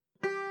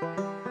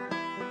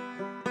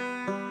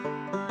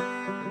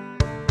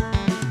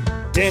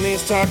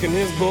Danny's talking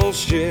his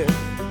bullshit.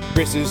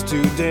 Chris is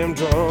too damn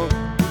drunk.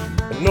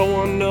 And no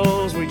one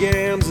knows where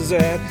Yams is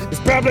at. It's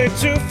probably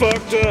too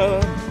fucked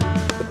up.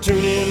 But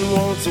tune in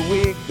once a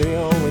week. They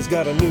always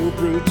got a new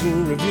brew to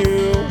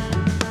review.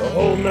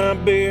 Hold my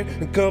beer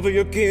and cover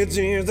your kids'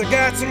 ears. I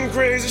got some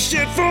crazy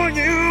shit for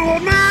you.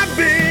 Hold my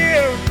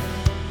beer.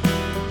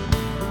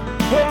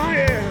 Oh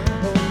yeah.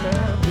 Hold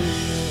my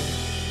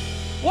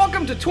beer.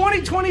 Welcome to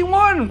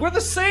 2021. We're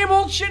the same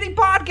old shitty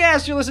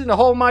podcast. You're listening to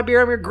Hold My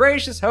Beer. I'm your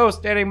gracious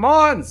host, Danny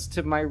Mons.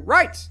 To my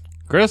right,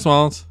 Chris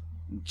Mons.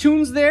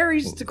 Tune's there.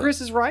 He's to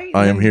Chris's right.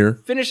 I am here.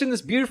 Finishing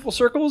this beautiful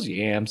circles,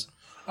 Yams.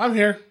 I'm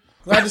here.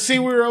 Glad to see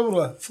we were able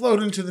to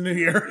float into the new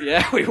year.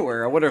 Yeah, we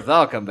were. I wonder if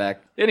that'll come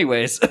back.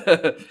 Anyways,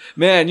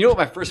 man, you know what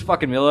my first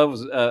fucking meal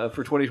was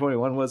for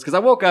 2021 was? Because I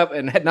woke up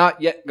and had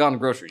not yet gone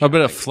grocery I shopping.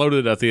 bet it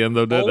floated at the end,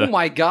 though, didn't it? Oh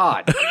my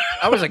god.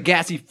 I was a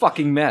gassy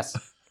fucking mess.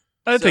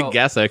 I had to take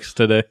Gas X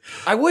today.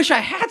 I wish I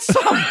had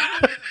some.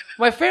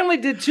 My family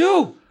did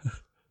too.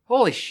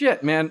 Holy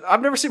shit, man.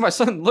 I've never seen my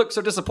son look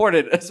so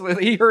disappointed as when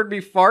he heard me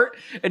fart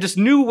and just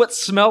knew what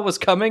smell was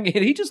coming,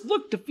 and he just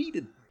looked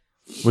defeated.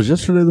 Was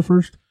yesterday the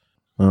first?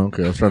 Oh,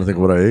 okay. I was trying to think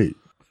of what I ate.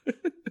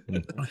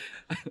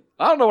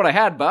 I don't know what I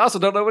had, but I also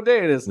don't know what day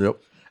it is. Yep.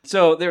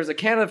 So there's a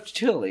can of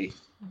chili,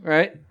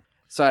 right?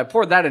 So I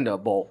poured that into a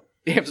bowl.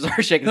 You have to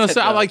start shaking No, his head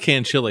so I no. like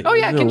canned chili. Oh,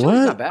 yeah, You canned know chili's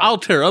what? not bad. I'll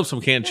tear up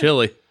some canned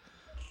chili.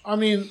 I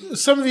mean,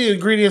 some of the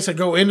ingredients that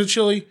go into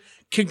chili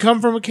can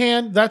come from a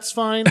can. That's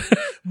fine.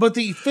 But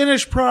the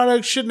finished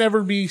product should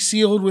never be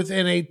sealed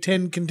within a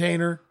tin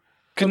container.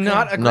 Could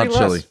not agree Not less.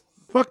 chili.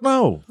 Fuck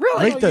no.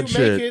 Really? Make that you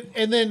shit. make it,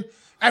 and then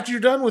after you're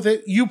done with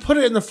it, you put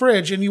it in the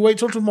fridge and you wait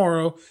till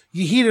tomorrow.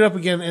 You heat it up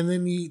again, and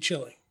then you eat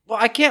chili. Well,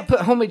 I can't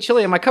put homemade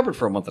chili in my cupboard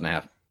for a month and a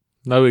half.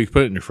 No, you can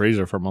put it in your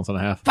freezer for a month and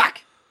a half.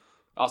 Fuck!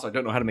 Also, I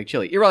don't know how to make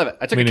chili. Irrelevant.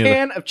 I took Me a neither.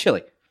 can of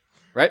chili,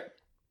 right?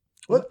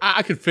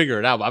 I could figure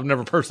it out, but I've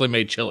never personally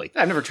made chili.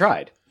 I've never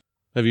tried.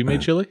 Have you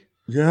made chili?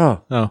 Yeah.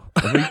 No.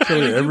 I make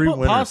chili If every you put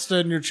winter. pasta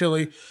in your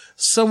chili,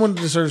 someone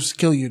deserves to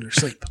kill you in your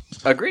sleep.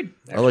 Agreed.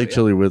 I like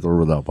chili with or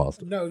without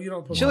pasta. No, you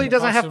don't put Chili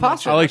doesn't have in my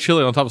pasta. I like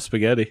chili on top of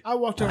spaghetti. I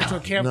walked over to a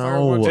campfire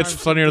No. one time. It's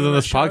funnier than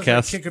this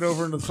podcast. Kick it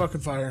over into the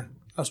fucking fire.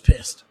 I was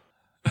pissed.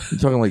 You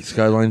talking like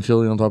skyline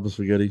chili on top of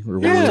spaghetti? Or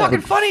We're what? talking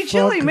funny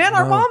chili, Fuck man.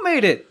 Our no. mom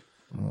made it.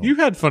 You've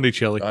had funny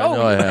chili. I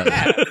know I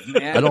have.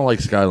 Man. I don't like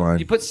skyline.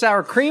 You put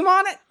sour cream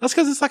on it? That's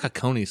because it's like a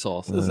coney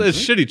sauce. It's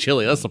shitty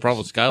chili. That's the problem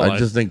with Skyline. I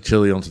just think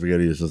chili on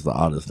spaghetti is just the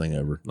oddest thing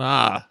ever.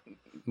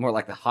 More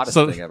like the hottest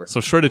So, thing ever.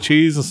 some shredded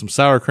cheese and some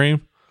sour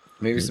cream.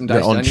 Maybe some Yeah,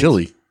 diced on onions.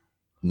 chili,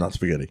 not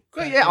spaghetti.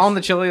 Well, yeah, on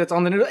the chili. It's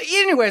on the noodle.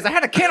 Anyways, I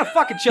had a can of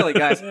fucking chili,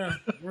 guys. Yeah,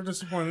 we're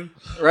disappointed.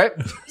 Right?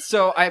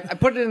 So I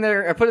put it in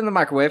there. I put it in the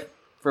microwave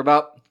for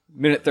about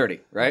minute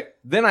 30, right?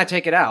 Then I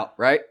take it out,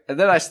 right? And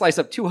then I slice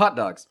up 2 hot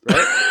dogs,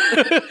 right?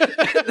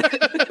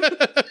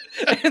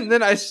 And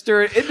then I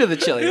stir it into the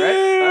chili, right?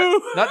 All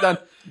right, not done.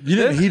 You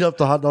didn't heat up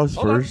the hot dogs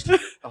Hold on. first?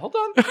 Hold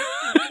on.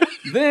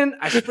 Then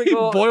I He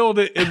sprinkle... boiled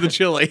it in the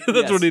chili. That's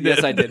Yes, what he did.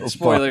 Yes, I did.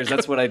 Spoilers,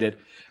 that's what I did.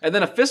 And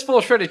then a fistful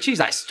of shredded cheese.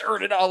 I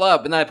stirred it all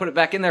up, and then I put it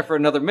back in there for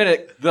another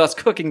minute, thus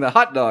cooking the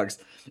hot dogs.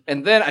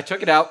 And then I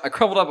took it out. I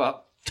crumbled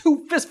up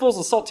 2 fistfuls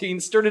of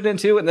saltines, stirred it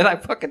into, and then I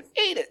fucking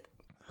ate it.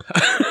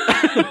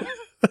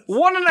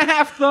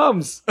 1.5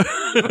 thumbs.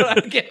 But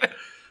I give it.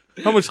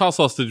 How much hot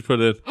sauce did you put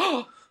in?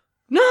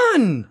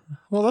 None.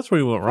 Well, that's where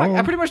you went wrong.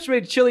 I pretty much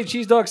made chili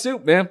cheese dog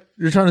soup, man.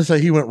 You're trying to say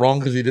he went wrong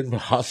because he didn't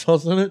put hot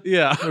sauce in it?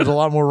 Yeah. There's a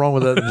lot more wrong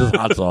with that than just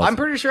hot sauce. I'm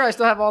pretty sure I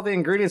still have all the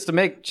ingredients to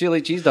make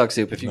chili cheese dog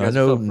soup. If you I guys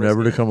know feel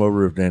never frisky. to come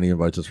over if Danny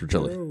invites us for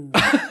chili.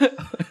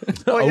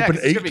 Oh, yeah, Open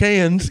 'cause it's 8 gonna be-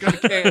 cans.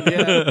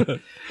 Yeah.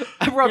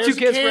 I brought 2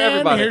 cans for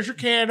everybody. Here's your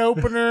can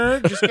opener.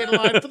 Just get in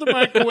line for the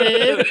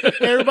microwave.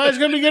 Everybody's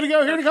going to be good to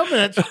go here in a couple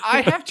minutes.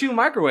 I have 2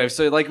 microwaves,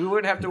 so like we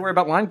wouldn't have to worry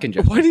about line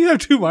congestion. Why do you have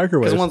 2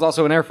 microwaves? Because one's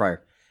also an air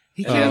fryer.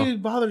 He can't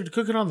even bother to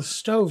cook it on the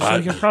stove so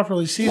he can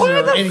properly season Why it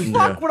or the anything.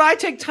 fuck would I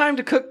take time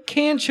to cook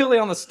canned chili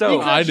on the stove?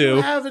 Because I do.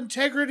 You have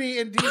integrity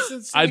and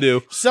decency. I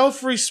do.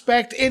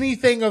 Self-respect,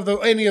 anything of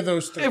any of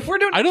those things. If we're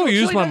doing I don't chili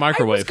use my dog,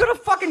 microwave. I was gonna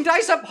fucking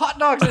dice up hot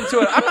dogs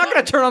into it. I'm not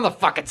gonna turn on the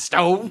fucking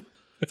stove.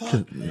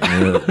 Yeah,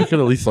 you could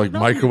at least like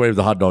microwave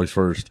the hot dogs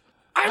first.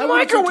 I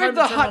would've took microwave time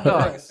the to turn hot on the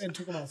grill dogs. and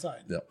took them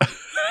outside. Yeah.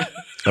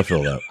 I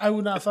feel that. I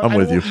would not. I'm I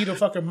with won't you. eat a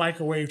fucking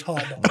microwaved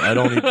hot dog. I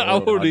don't eat I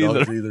won't hot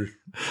dogs either.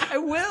 I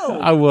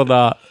will. I will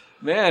not.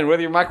 Man,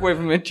 whether you're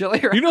microwaving in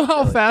chili or You know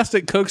how fast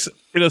it cooks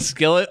in a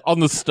skillet on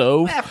the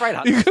stove? Yeah, fried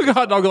hot You dogs. cook a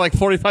hot dog in like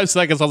 45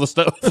 seconds on the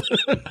stove.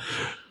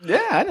 Yeah,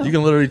 I know. You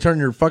can literally turn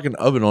your fucking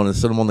oven on and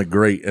set them on the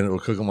grate, and it will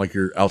cook them like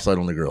you're outside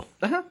on the grill.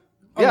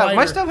 Yeah, lighter.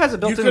 my stove has a You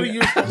built-in. could have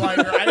used the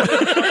lighter. I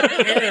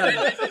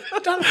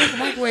don't Don't put the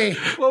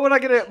microwave. Well, when I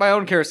get my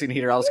own kerosene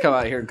heater, I'll just come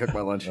out here and cook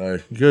my lunch. All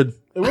right, good.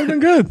 It would have been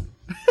good.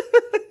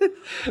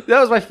 That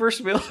was my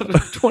first meal of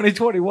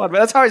 2021. But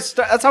that's how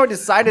that's how I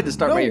decided to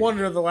start my No year.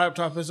 wonder the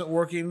laptop isn't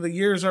working. The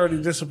year's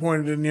already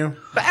disappointed in you.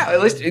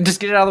 At least just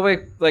get it out of the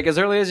way like as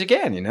early as you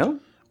can, you know?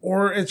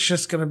 or it's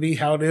just going to be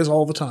how it is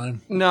all the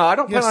time. No, I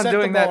don't You plan on set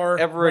doing the that bar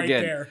ever right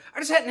again. there. I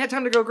just hadn't had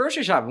time to go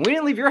grocery shopping. We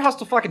didn't leave your house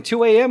till fucking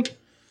 2 a.m.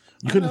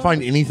 You couldn't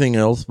find anything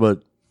else,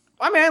 but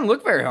I mean, I didn't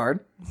look very hard.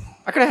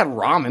 I could have had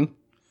ramen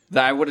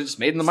that I would have just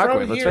made in the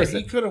microwave. From Let's here, face he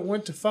it. could have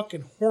went to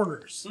fucking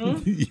Horner's,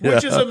 yeah.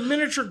 which is a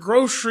miniature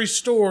grocery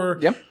store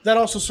Yep. that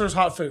also serves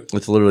hot food.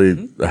 It's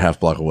literally a half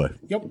block away.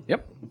 Yep.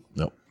 Yep.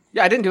 No.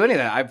 Yeah, I didn't do any of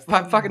that.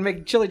 I fucking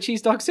make chili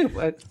cheese dog soup.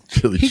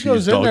 Chili He cheese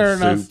goes in dog there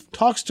soup. and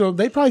talks to him.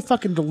 They probably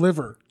fucking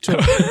deliver to him.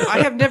 I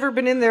have never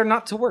been in there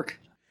not to work.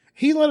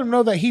 He let him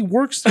know that he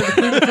works there to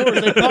clean the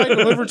floors. They probably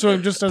deliver to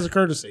him just as a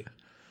courtesy.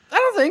 I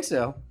don't think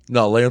so.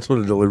 No, Lance would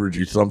have delivered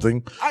you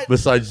something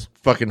besides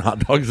fucking hot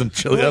dogs and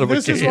chili out of a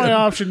This can. is my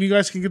option. You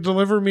guys can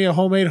deliver me a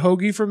homemade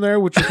hoagie from there,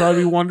 which would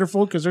probably be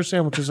wonderful because their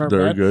sandwiches aren't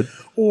They're bad. good.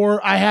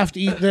 Or I have to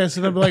eat this,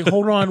 and they'll be like,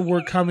 "Hold on,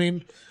 we're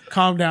coming.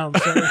 Calm down,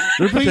 sir.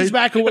 Please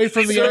back away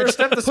from the Sir, edge.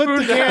 step the Put spoon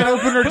the can down.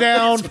 opener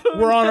down.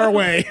 We're on our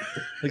way."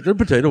 Like their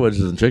potato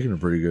wedges and chicken are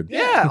pretty good.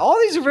 Yeah, all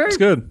these are very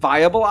good.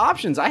 viable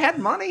options. I had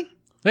money.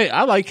 Hey,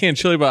 I like canned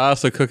chili, but I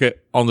also cook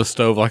it on the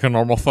stove like a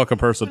normal fucking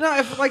person. No,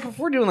 if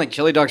we're doing like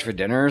chili dogs for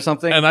dinner or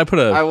something, And I put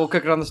I a will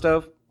cook it on the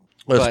stove.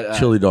 That's But,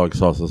 chili dog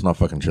sauce. That's not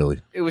fucking chili.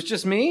 It was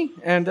just me,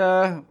 and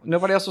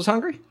nobody else was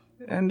hungry,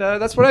 and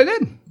that's what I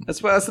did.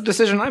 That's the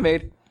decision I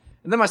made.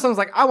 And then my son was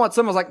like, "I want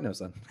some." I was like, "No,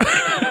 son,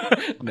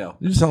 no.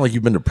 You just sound like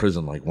you've been to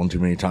prison like one too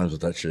many times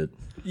with that shit.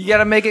 You got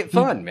to make it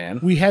fun, man."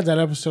 We had that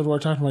episode where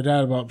I talked to my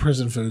dad about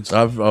prison foods.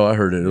 I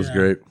heard it. It was Yeah.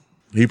 great.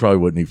 He probably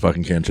wouldn't eat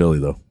fucking canned chili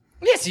though.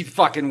 Yes, he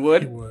fucking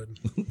would. Would.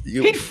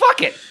 He'd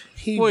fuck it.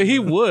 well, he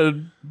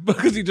would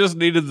because he just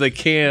needed the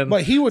can,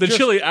 But he would the just-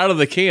 chili out of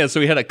the can, so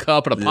he had a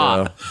cup and a Yeah,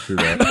 pot. true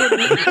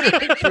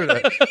that. True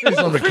that. He's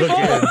on the cooking.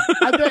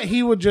 I bet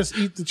he would just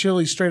eat the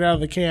chili straight out of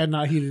the can,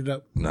 not heat it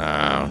up.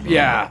 Nah.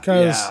 Yeah,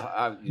 'Cause-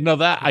 No,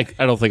 that I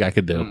don't think I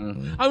could do.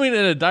 I mean,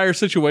 in a dire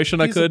situation,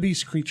 I He's a could.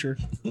 beast creature.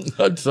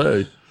 I'd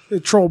say. A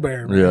troll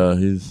bear. Man. Yeah,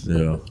 he's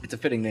it's a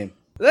fitting name.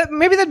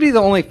 Maybe that'd be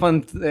the only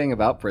fun thing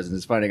about prison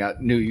is finding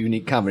out new,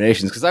 unique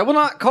combinations. Because I will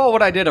not call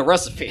what I did a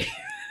recipe,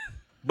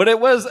 but it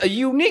was a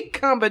unique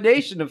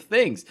combination of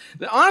things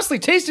that honestly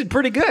tasted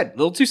pretty good. A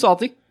little too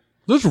salty,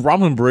 Those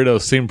ramen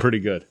burritos seem pretty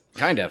good.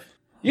 kind of.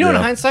 You know, in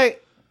Yeah.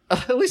 hindsight,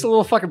 at least a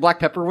little fucking black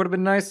pepper would have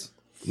been nice.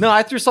 No,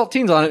 I threw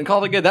saltines on it and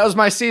called it good. That was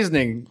my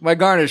seasoning. My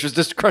garnish was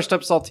just crushed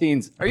up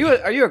saltines. Are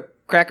you a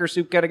cracker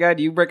soup kind of guy?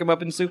 Do you break them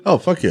up in soup? Oh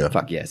fuck yeah.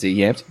 Fuck yeah. See,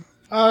 yamped.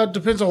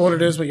 Depends on what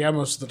it is, but yeah,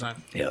 most of the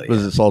time. Hell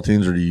Was it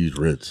saltines or do you use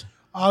Ritz?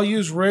 I'll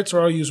use Ritz or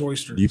I'll use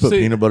oysters. Do you put See-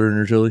 peanut butter in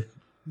your chili?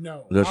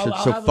 No. That I'll- shit's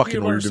I'll so have a fucking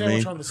peanut butter weird to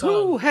sandwich me. on the side.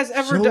 Who has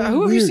ever So done?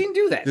 Who have you weird. seen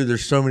do that? Dude,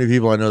 there's so many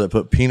people I know that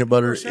put peanut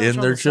butter sandwich in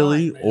on their the side,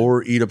 chili man.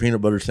 or eat a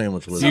peanut butter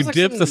sandwich with You it. like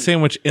dip some- the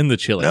sandwich in the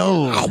chili.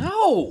 No.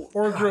 No.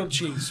 Or grilled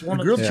cheese.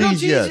 One of Grilled the Grilled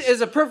cheese, cheese yes. is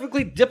a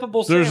perfectly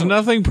dippable There's sandwich.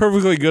 nothing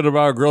perfectly good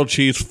about grilled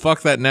cheese.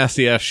 Fuck that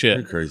nasty ass shit.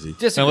 You're crazy.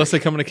 Disagree. Unless they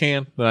come in a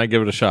can, then I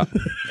give it a shot.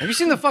 Have you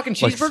seen the fucking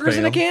cheeseburgers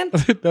in a can?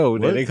 No,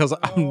 because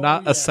I'm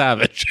not a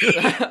savage.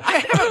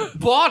 I haven't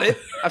bought it.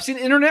 I've seen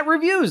internet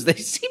reviews. They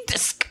seem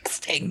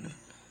disgusting.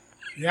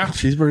 Yeah.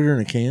 Cheeseburger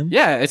in a can?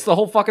 Yeah, it's the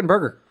whole fucking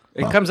burger.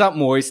 It comes out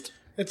moist.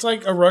 It's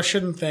like a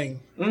Russian thing.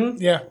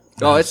 Yeah.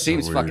 Oh, it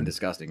seems fucking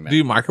disgusting, man. Do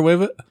you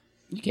microwave it?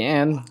 You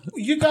can.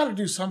 You got to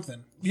do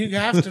something. You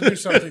have to do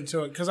something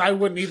to it because I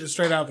wouldn't eat it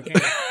straight out of the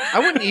can. I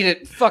wouldn't eat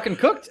it fucking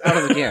cooked out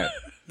of the can.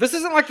 This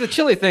isn't like the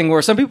chili thing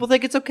where some people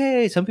think it's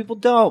okay, some people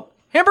don't.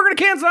 Hamburger in a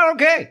can's not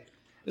okay.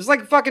 It's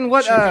like fucking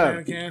what? Chicken in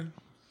a can.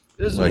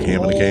 This Like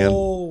ham in a can?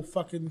 Oh,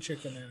 fucking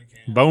chicken in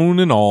a can. Bone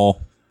and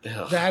all.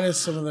 That is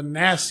some of the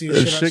nastiest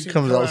This shit I've shit seen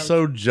comes come out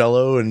so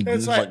jello and It's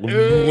it's like, like,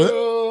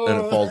 "Ugh."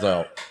 and it falls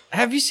out.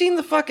 Have you seen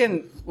the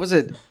fucking? Was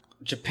it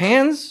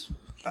Japan's?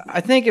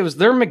 I think it was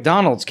their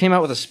McDonald's came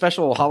out with a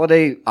special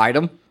holiday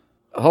item.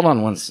 Hold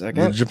on one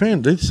second.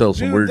 Japan, they sell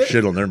some Dude, weird they-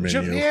 shit on their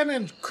menu. Japan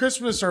and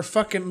Christmas are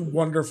fucking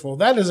wonderful.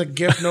 That is a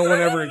gift no one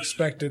ever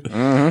expected.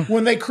 Mm-hmm.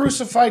 When they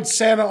crucified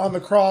Santa on the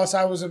cross,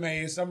 I was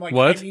amazed. I'm like,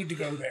 What? I need to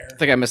go there. I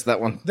think I missed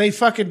that one. They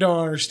fucking don't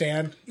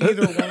understand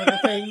either one of the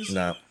things.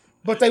 No.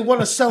 But they want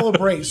to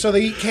celebrate, so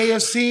they eat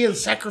KFC and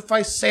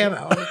sacrifice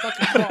Santa on the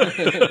fucking cross.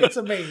 It's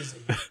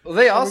amazing. Well,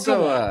 they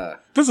also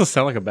Doesn't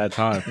sound like a bad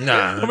time. Nah.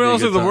 I mean,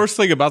 honestly, the worst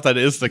thing about that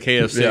is the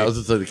KFC. Yeah, I was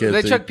just saying the KFC.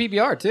 they chuck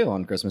PBR too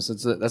on Christmas.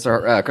 That's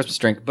our Christmas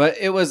drink. But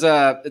it was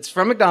it's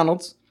from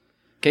McDonald's.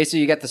 Okay, so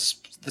you got the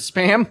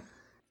spam.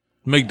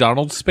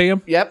 McDonald's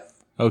spam? Yep,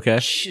 Okay.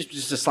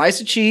 just a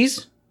slice of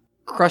cheese,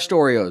 crushed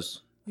Oreos.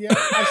 Yeah,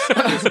 I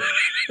saw his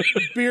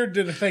Beard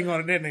did a thing on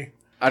it, didn't he?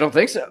 I don't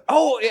think so.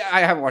 Oh, yeah,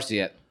 I haven't watched it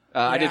yet.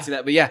 I did see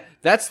that, but yeah,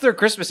 that's their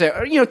Christmas.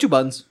 2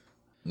 buns,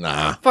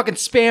 Nah. fucking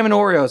spam and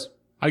Oreos.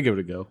 I give it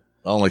a go.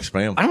 I don't like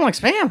spam. I don't like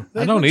spam.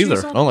 I don't either.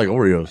 cheese I on don't like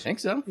Oreos. I think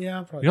so.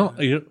 Yeah, probably.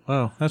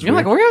 Oh, that's You don't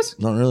weird. like Oreos?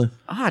 Not really.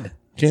 Odd.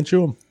 Can't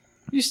chew them.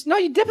 No,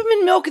 you dip them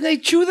in milk and they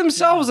chew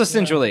themselves.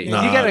 Essentially,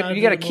 Yeah. you gotta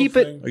Yeah, keep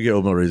the it. thing. I get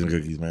oatmeal raisin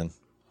cookies, man.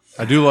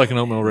 I do like an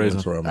oatmeal raisin.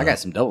 That's where I'm I at. got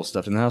some double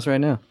stuffed in the house right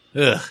now.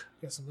 Ugh,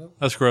 Get some milk.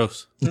 that's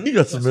gross. You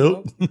got some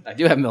milk? I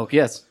do have milk,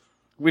 yes.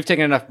 We've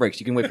taken enough breaks.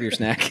 You can wait for your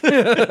snack.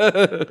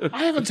 I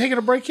haven't taken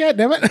a break yet,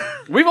 damn it.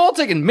 We've all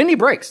taken mini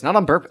breaks, not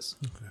on purpose.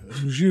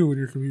 It was you and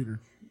your computer.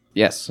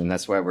 Yes, and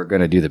that's why we're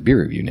going to do the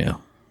beer review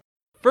now.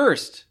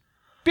 First,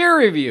 beer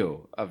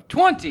review of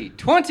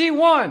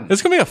 2021.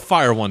 It's going to be a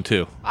fire one,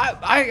 too.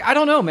 I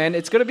don't know, man.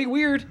 It's going to be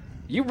weird.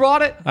 You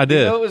brought it. I did.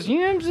 You know, it was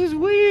Yams this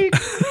week.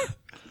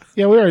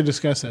 Yeah, we already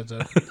discussed that,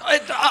 though.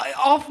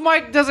 Off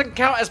mic doesn't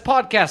count as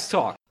podcast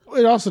talk.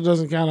 It also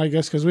doesn't count, I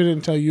guess, because we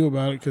didn't tell you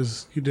about it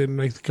because you didn't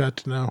make the cut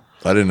to know.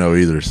 I didn't know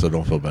either, so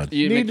don't feel bad.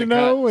 You Need to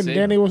know, and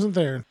Danny wasn't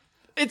there.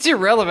 It's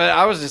irrelevant.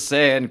 I was just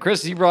saying.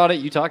 Chris, you brought it.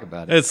 You talk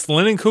about it. It's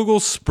Leinenkugel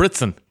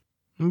Spritzen.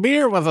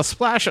 Beer with a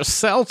splash of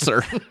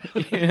seltzer.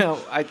 You know,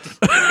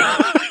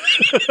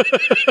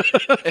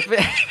 if it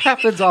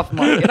happens off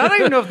mic, and I don't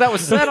even know if that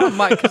was said on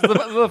mic because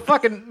the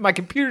fucking my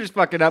computer's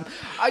fucking up.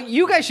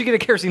 You guys should get a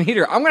kerosene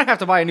heater. I'm gonna have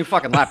to buy a new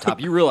fucking laptop.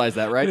 You realize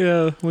that, right?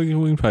 Yeah, we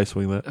can probably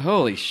swing that.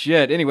 Holy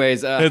shit.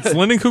 Anyways, It's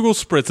Leinenkugel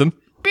Spritzen.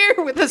 beer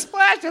with a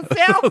splash of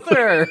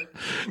seltzer.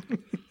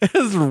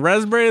 It's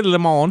raspberry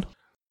lemon,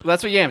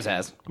 That's what Yams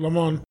has.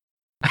 Lemon.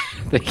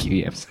 Thank you,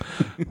 Yams.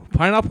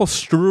 pineapple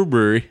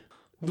strawberry.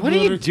 What are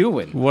you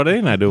doing? What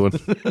ain't I doing?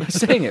 I'm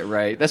saying it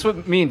right. That's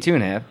what me and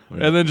Toon have.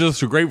 And then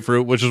just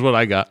grapefruit, which is what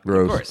I got.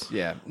 Gross. Of course,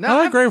 yeah. No,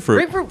 I like grapefruit.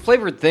 Grapefruit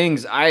flavored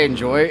things I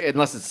enjoy,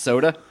 unless it's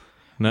soda.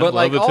 No, But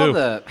like love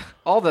it too.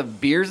 all the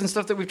beers and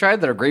stuff that we've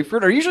tried that are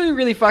grapefruit are usually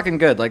really fucking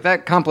good. Like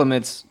that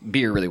complements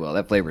beer really well.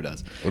 That flavor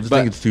does. I just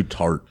think it's too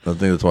tart. I think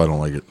that's why I don't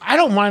like it. I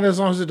don't mind as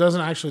long as it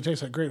doesn't actually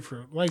taste like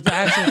grapefruit. Like the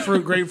actual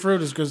fruit,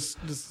 grapefruit is it's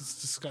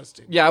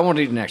disgusting. Yeah, I won't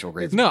eat an actual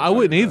grapefruit. No, I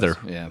wouldn't either.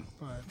 Yeah.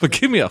 But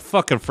give me a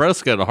fucking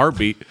Fresca in a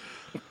heartbeat.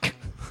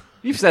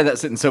 You've said that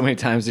sentence so many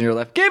times in your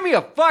life. Give me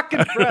a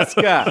fucking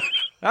Fresca.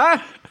 Huh?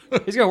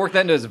 He's going to work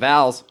that into his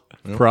vowels.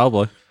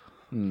 Probably.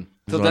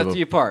 So that's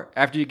the part.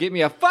 After you get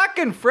me a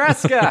fucking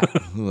Fresca.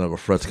 I'll have a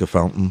Fresca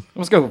fountain.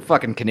 Let's go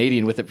fucking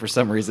Canadian with it for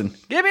some reason.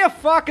 Give me a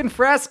fucking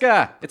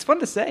Fresca. It's fun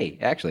to say,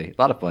 actually.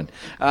 A lot of fun.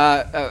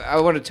 I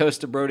want to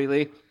toast to Brody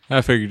Lee,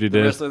 I figured you the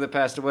did. wrestler that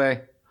passed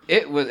away.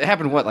 It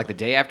happened, what, like the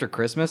day after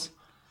Christmas?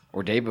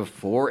 Or day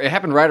before? It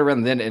happened right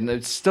around then, and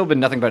it's still been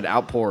nothing but an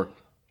outpour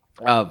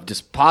of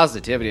just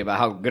positivity about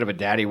how good of a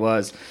dad he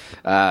was,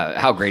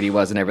 how great he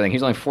was and everything.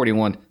 He's only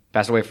 41.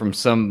 Passed away from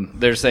some,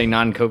 they're saying,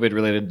 non-COVID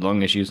related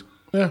lung issues.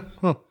 Yeah.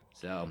 Huh.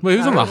 So, But he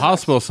was in the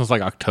hospital since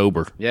like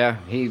October. yeah.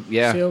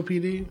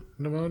 COPD,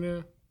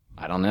 pneumonia.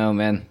 I don't know,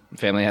 man.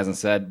 Family hasn't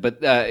said.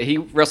 But he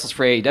wrestles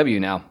for AEW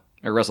now,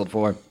 or wrestled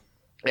for.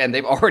 And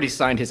they've already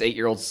signed his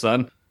 8-year-old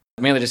son.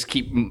 Mainly just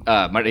keep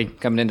money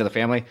coming into the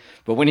family.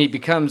 But when he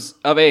becomes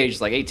of age,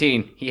 like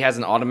 18, he has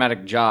an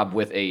automatic job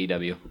with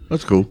AEW.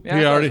 That's cool. Yeah, He that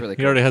was already really he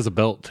cool. already has a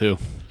belt too.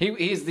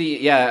 He's the,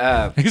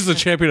 He's the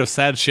champion of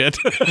sad shit.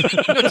 no,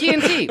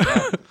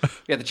 TNT.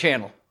 Yeah, the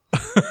channel.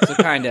 So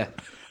kind of.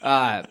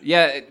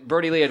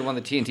 Brody Lee had won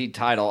the TNT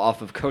title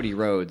off of Cody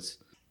Rhodes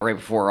right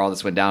before all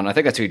this went down. I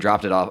think that's who he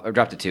dropped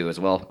it to as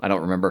well. I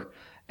don't remember.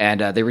 And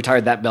they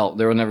retired that belt.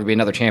 There will never be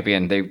another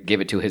champion. They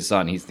gave it to his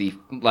son. He's the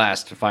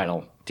last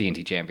final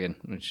TNT champion,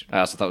 which I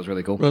also thought was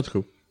really cool. That's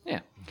cool. Yeah.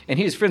 And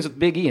he was friends with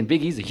Big E, and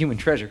Big E's a human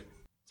treasure.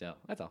 So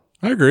that's all.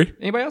 I agree.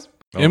 Anybody else?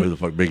 I don't know who the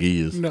fuck Big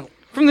E is. No.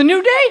 From the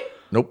New Day?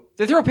 Nope.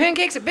 They throw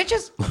pancakes at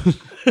bitches?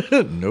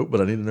 Nope, but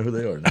I need to know who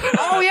they are now.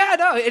 Oh, yeah,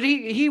 no. And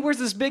he wears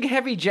this big,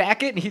 heavy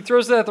jacket, and he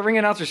throws that at the ring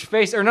announcer's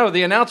face. Or no,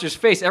 the announcer's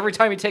face every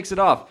time he takes it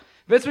off.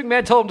 Vince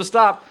McMahon told him to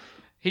stop.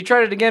 He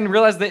tried it again and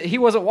realized that he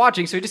wasn't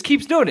watching, so he just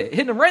keeps doing it,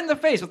 hitting him right in the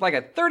face with like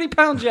a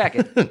 30-pound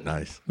jacket.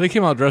 Nice. They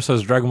came out dressed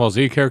as Dragon Ball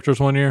Z characters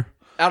one year.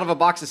 Out of a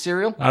box of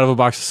cereal. Out of a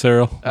box of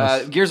cereal.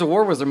 Gears of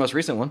War was their most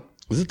recent one.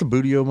 Is it the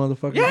Bootio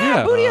motherfucker?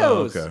 Yeah,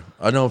 Bootios. Okay.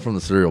 I know him from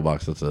the cereal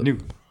box. That's it. New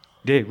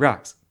Day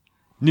rocks.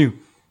 New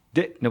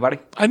Day. Nobody?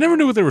 I never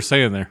knew what they were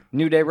saying there.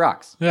 New Day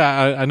rocks.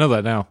 Yeah, I know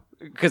that now.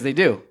 Because they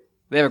do.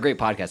 They have a great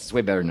podcast. It's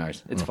way better than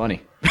ours. It's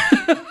funny.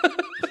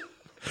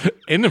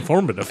 And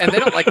informative. And they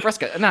don't like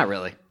Fresca. Not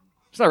really.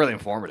 It's not really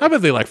informative. I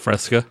bet they like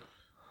Fresca.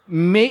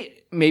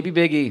 Maybe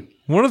Big E.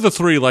 One of the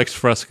three likes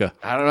Fresca.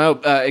 I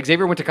don't know.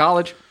 Xavier went to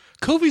college.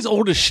 Kofi's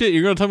old as shit.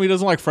 You're going to tell me he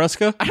doesn't like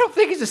Fresca? I don't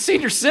think he's a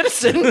senior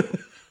citizen.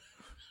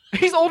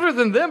 He's older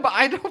than them, but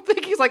I don't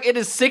think he's like in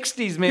his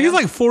 60s, man. He's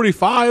like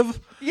 45.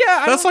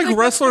 Yeah, That's like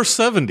Wrestler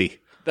 70.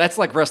 That's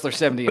like Wrestler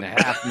 70 and a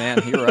half,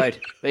 man. You're right.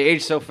 They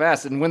age so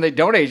fast, and when they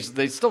don't age,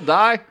 they still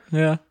die.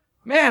 Yeah.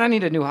 Man, I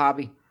need a new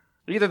hobby.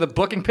 Either the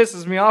booking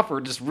pisses me off,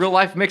 or just real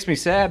life makes me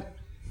sad.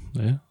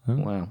 Yeah.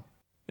 Wow.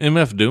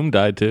 MF Doom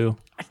died too.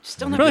 I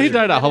still never Really, he knew died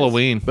who at that is.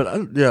 Halloween. But I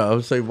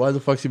would say, why the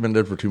fuck's he been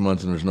dead for 2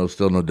 months and there's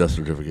still no death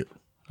certificate?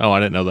 Oh, I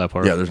didn't know that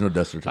part. Yeah, there's no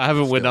death certificate. I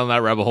haven't went down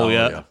that rabbit hole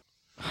yet. Yeah.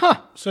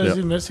 So is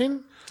he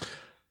missing?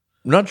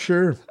 Not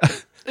sure.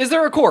 Is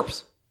there a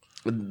corpse?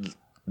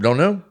 Don't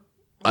know.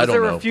 I don't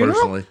there a know funeral?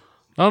 personally.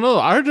 I don't know.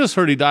 I just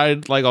heard he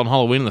died like on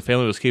Halloween and the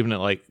family was keeping it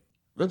like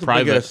That's a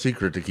private. big ass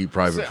secret to keep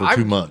private for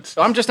 2 months.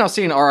 I'm just now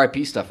seeing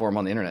RIP stuff for him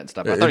on the internet and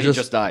stuff. I It thought he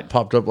just died.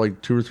 Popped up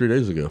like 2 or 3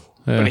 days ago.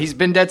 But he's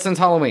been dead since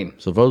Halloween.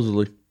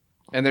 Supposedly.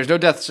 And there's no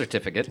death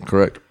certificate.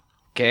 Correct.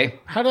 Okay.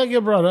 How did I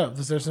get brought up?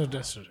 Because there's no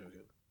death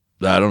certificate.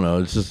 I don't know.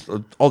 It's just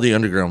all the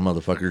underground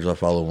motherfuckers I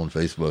follow on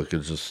Facebook. It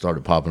just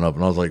started popping up,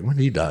 and I was like, when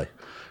did he die?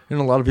 And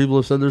a lot of people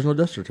have said there's no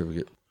death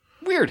certificate.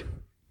 Weird.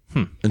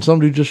 And some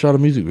dude just shot a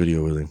music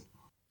video with him.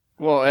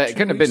 Well, it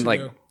couldn't have been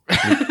like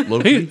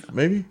Low key,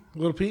 maybe?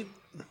 Little Pete?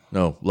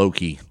 No, low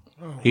key.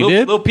 He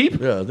did? Lil Peep.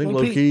 Yeah, I think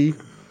Lil low key.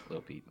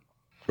 Lil Peep.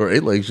 Or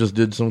Eight Legs just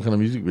did some kind of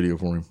music video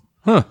for him.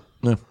 Huh.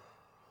 Yeah.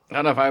 I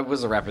don't know if I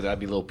was a rapper, that'd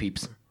be Lil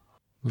Peeps.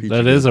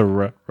 That is a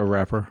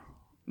rapper.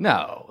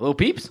 No, Lil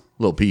Peeps.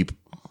 Lil Peep.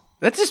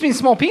 That just means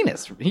small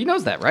penis. He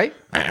knows that, right?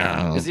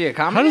 Is he a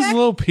How comedy? does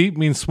little peep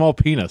mean small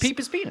penis? Peep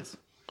is penis.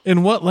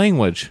 In what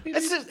language?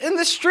 It's just in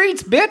the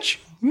streets, bitch.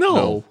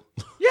 No.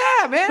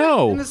 Yeah, man.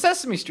 No. In the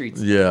Sesame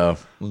Streets. Yeah.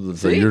 So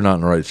See? you're not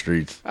in the right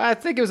streets. I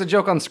think it was a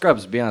joke on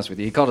Scrubs, to be honest with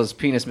you. He called his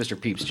penis Mr.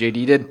 Peeps.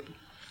 JD did.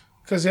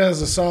 Because he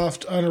has a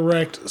soft,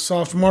 unerect,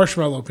 soft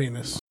marshmallow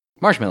penis.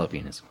 Marshmallow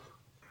penis.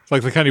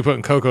 Like the kind you put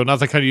in cocoa, not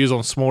the kind you use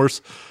on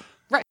s'mores.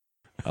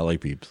 I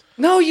like Peeps.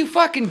 No, you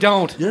fucking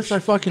don't. Yes, I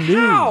fucking do.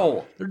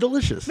 How? They're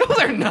delicious. No,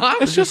 they're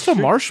not. It's just a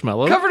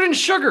marshmallow. Covered in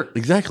sugar.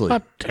 Exactly.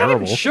 Not Not even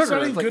terrible. It's sugar. not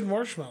It's even like- good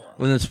marshmallow.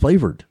 And it's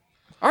flavored.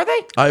 Are they?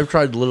 I've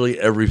tried literally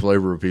every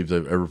flavor of Peeps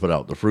I've ever put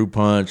out. The fruit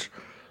punch,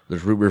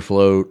 there's root beer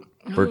float,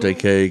 birthday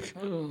cake.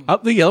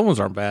 The yellow ones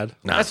aren't bad.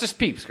 That's just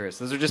Peeps, Chris.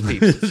 Those are just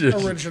Peeps.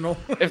 Original.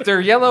 If they're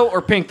yellow or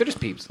pink, they're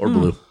just Peeps. Or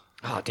blue.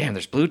 Oh, damn,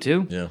 there's blue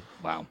too? Yeah.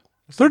 Wow.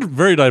 They're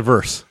very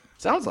diverse.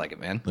 Sounds like it,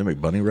 man. They make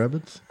bunny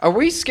rabbits. Are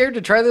we scared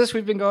to try this?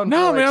 We've been going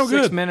No, for like man, I'm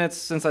 6 good. minutes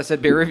since I said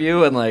beer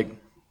review, and like,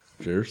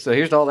 Cheers. so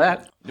here's to all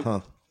that. Huh.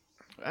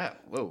 Ah,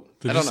 whoa.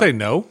 Did I you don't say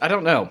know. no? I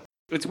don't know.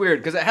 It's weird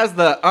because it has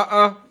the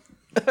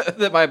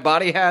that my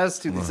body has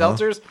to the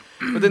seltzers,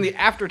 but then the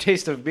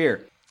aftertaste of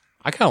beer.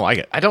 I kind of like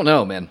it. I don't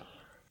know, man.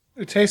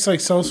 It tastes like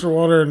seltzer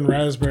water and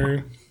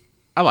raspberry.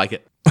 I like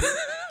it.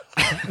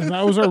 And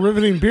that was our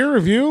riveting beer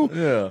review.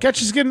 Yeah.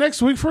 Catch us again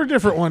next week for a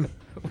different one.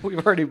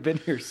 We've already been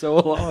here so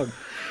long.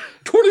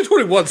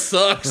 2021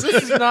 sucks.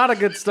 This is not a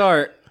good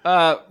start.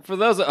 For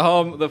those at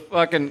home,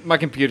 my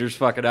computer's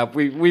fucking up.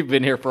 We've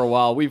been here for a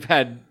while. We've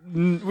done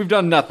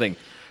nothing.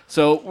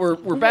 So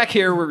we're back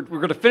here. We're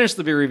going to finish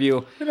the beer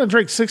review. You're gonna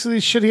drink 6 of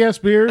these shitty ass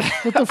beers?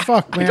 What the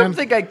fuck, man? I don't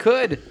think I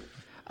could.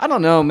 I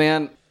don't know,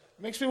 man.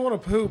 Makes me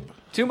want to poop.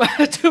 Too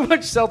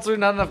much seltzer,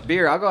 not enough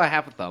beer. I'll go a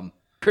half a thumb.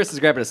 Chris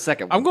is grabbing a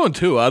second one. I'm going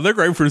too. Their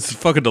grapefruit's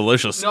fucking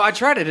delicious. No, I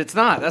tried it. It's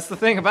not. That's the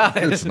thing about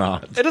it. It's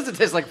not. It doesn't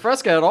taste like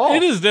Fresca at all.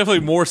 It is definitely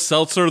more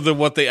seltzer than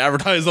what they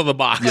advertise on the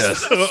box.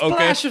 Yes. Okay.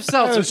 Splash of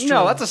seltzer. That is No,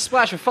 true. that's a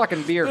splash of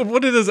fucking beer.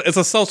 What it is, it's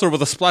a seltzer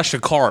with a splash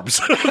of carbs.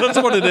 That's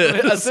what it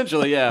is.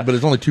 Essentially, yeah. But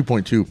it's only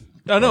 2.2.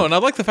 I know, and I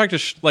like the fact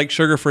it's like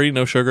sugar free,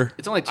 no sugar.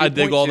 It's only I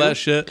dig all 2.2? that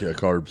shit. Yeah,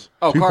 carbs.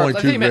 Oh, carbs. I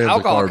 2.2 think you meant grams of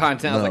alcohol carbs.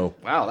 content. I was No.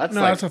 like, wow, that's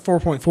No, like that's a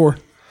 4.4.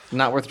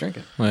 not worth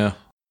drinking. Yeah.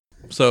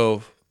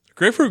 So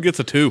grapefruit gets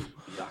a 2.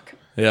 Yuck.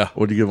 Yeah.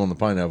 What'd you give on the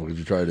pineapple because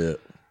you tried it?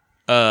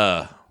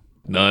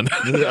 None.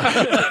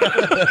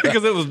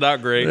 Because it was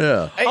not great.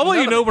 Yeah. Hey, I'll let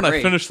you none know of when them I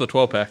great. finish the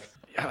 12-pack.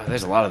 Oh,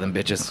 there's a lot of them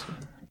bitches.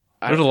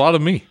 There's a lot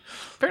of me.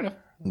 Fair enough.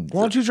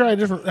 Why don't you try a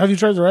different? Have you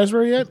tried the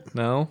raspberry yet?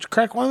 No.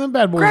 Crack one of them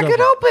bad boys. Crack it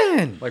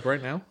open. Like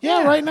right now?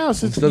 Yeah, right now.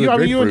 Since Instead of you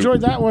grapefruit.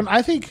 enjoyed that one,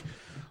 I think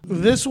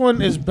this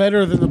one is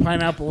better than the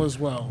pineapple as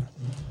well.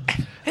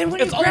 And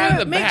when It's you all grab in it,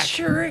 the make back.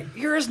 sure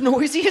you're as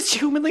noisy as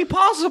humanly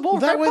possible.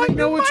 That way right they by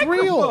know your it's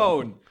real.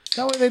 microphone.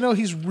 That way they know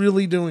he's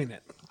really doing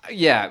it.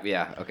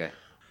 Yeah, okay.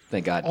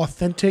 Thank God.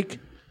 Authentic.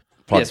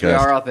 Yes, we Podcast.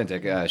 are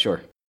authentic. Sure.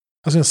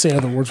 I was going to say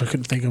other words, but I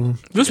couldn't think of them.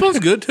 This one's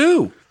good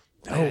too.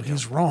 Oh,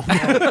 he's wrong.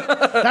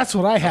 That's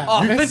what I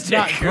have. It's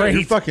not Your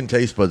great. fucking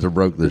taste buds are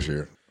broke this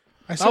year.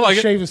 I said like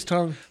it. shave his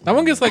tongue. That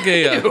one gets like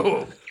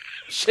a.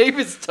 Shave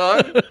his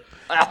tongue.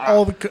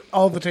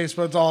 All the taste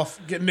buds off.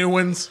 Get new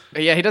ones.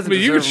 Yeah, he I doesn't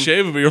mean, you deserve can them.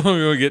 shave it, but you're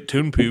only going to get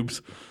tune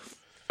pubes.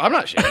 I'm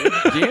not shaving.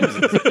 James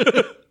is.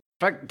 In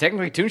fact,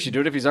 technically, Toon should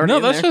do it if he's already No,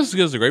 in that's there. just as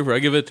good as the grapefruit. I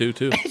give it 2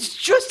 too. It's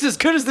just as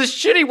good as the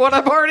shitty one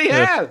I've already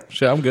had.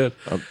 Shit, I'm good.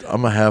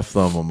 I'm a half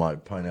thumb on my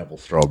pineapple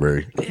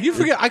strawberry. You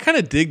forget, I kind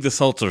of dig the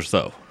seltzers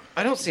though.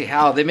 I don't see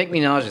how. They make me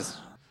nauseous.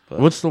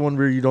 What's the one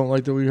beer you don't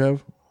like that we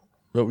have?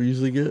 That we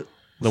usually get?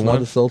 The one?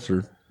 not a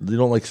seltzer. You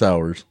don't like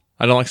sours.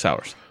 I don't like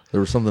sours. There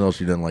was something else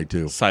you didn't like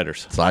too.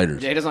 Ciders.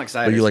 Ciders. Yeah, he doesn't like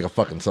But ciders. you like a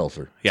fucking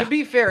seltzer. Yeah. To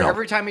be fair,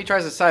 every time he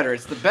tries a cider,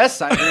 it's the best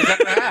cider he's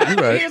ever had.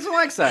 You're right. He doesn't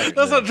like ciders.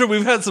 That's not true.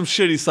 We've had some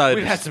shitty ciders.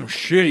 We've had some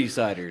shitty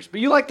ciders.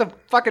 But you like the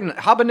fucking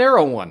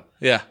habanero one.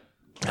 Yeah.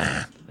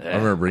 I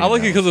remember. I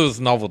like it eating because it was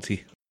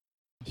novelty.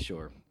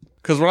 Sure.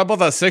 Because when I bought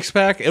that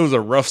 6-pack, it was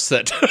a rough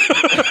set.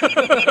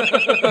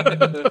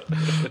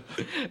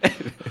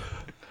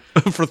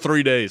 For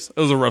 3 days. It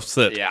was a rough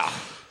set. Yeah.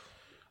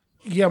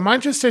 Yeah, mine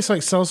just tastes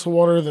like seltzer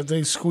water that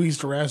they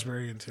squeezed a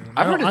raspberry into.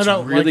 I've heard it's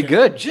don't really like it.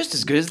 good. Just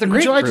as good as the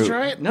Would grapefruit. you like to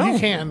try it? No. You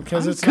can,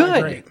 because I'm it's good.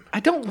 not great. I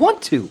don't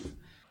want to.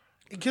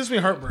 It gives me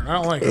heartburn. I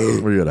don't like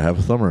it. What do you got, a half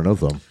a thumb or a no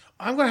thumb?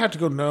 I'm going to have to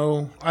go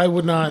no. I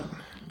would not.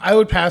 I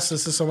would pass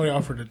this if somebody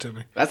offered it to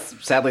me.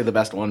 That's sadly the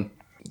best one.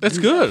 It's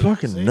good.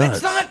 Fucking nuts.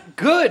 It's not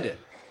good.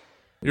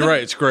 You're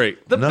right. It's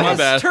great. The My best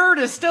bad. turd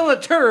is still a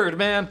turd,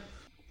 man.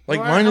 Like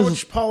No mine matter how is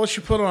much polish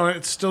you put on it,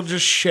 it's still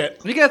just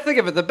shit. You gotta think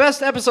of it. The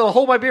best episode of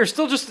Hold My Beer is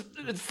still just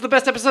it's the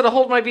best episode of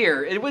Hold My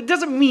Beer. It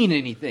doesn't mean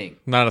anything.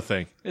 Not a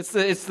thing. It's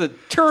the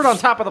turd on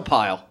top of the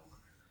pile.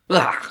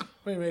 Ugh.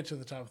 We ain't made it to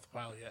the top of the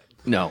pile yet.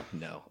 No.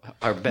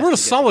 Our best We're a to get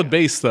solid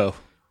base, though.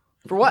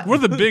 for what? We're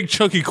the big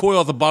chunky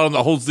coil at the bottom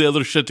that holds the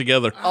other shit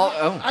together.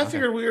 I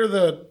figured we were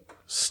the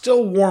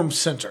still warm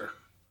center.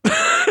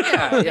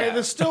 yeah.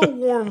 The still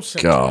warm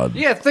center. God.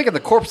 Yeah, think of the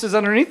corpses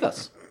underneath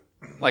us.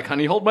 Like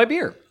Honey Hold My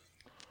Beer.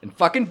 And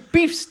fucking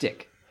Beef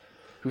Stick.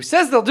 Who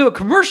says they'll do a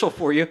commercial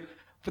for you,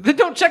 but they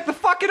don't check the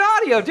fucking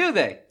audio, do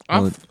they?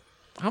 I'm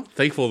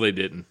thankful they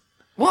didn't.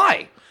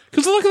 Why?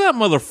 Because look at that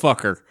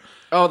motherfucker.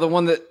 Oh, the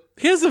one that...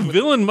 He has a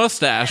villain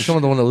mustache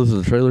Someone the one that lives in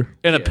the trailer.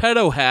 and a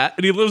pedo hat,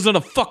 and he lives in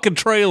a fucking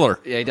trailer.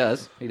 Yeah, he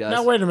does.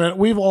 Now, wait a minute.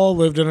 We've all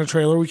lived in a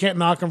trailer. We can't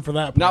knock him for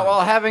that. Not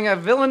while having a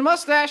villain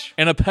mustache.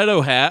 And a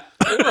pedo hat.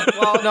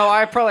 Well, no,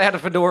 I probably had a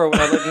fedora when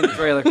I lived in the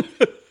trailer.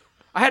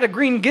 I had a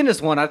green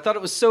Guinness one. I thought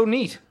it was so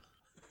neat.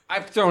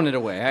 I've thrown it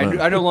away.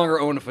 I no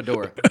longer own a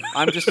fedora.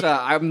 I'm just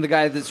I'm the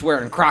guy that's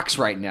wearing Crocs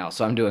right now,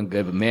 so I'm doing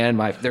good. But man,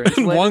 they're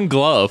One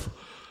glove.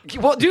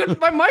 Well, dude,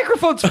 my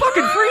microphone's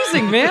fucking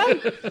freezing, man.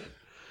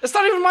 It's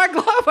not even my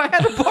glove. I had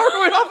to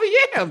borrow it off of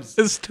Yams.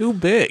 It's too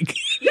big.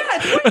 Yeah,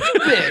 it's way too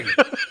big.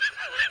 Look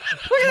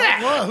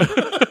at that. Look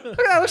at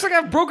that. It looks like I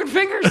have broken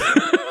fingers.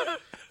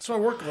 That's my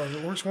work glove.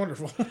 It works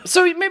wonderful.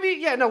 So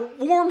maybe,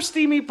 warm,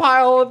 steamy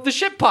pile of the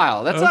shit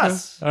pile. That's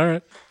us. All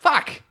right.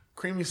 Fuck.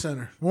 Creamy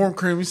center. Warm,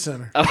 creamy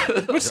center.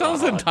 Which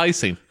sounds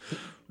enticing.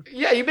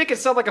 Yeah, you make it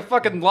sound like a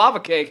fucking lava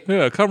cake.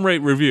 Yeah, come rate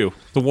review.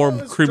 The warm,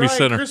 It's creamy dry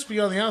center. and crispy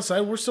on the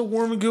outside. We're still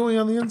warm and gooey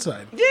on the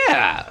inside.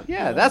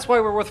 Yeah. That's why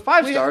we're worth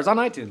 5 stars on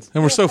iTunes.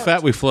 And we're so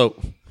fat we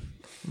float.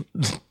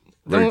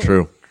 Very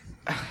true.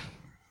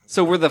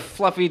 So we're the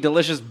fluffy,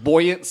 delicious,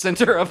 buoyant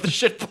center of the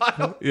shit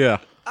pile. Yeah.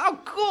 Oh,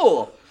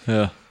 cool.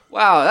 Yeah.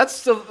 Wow,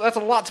 that's a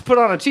lot to put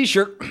on a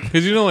t-shirt.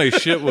 Because you know like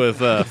shit with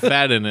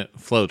fat in it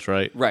floats,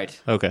 right? Right.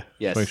 Okay.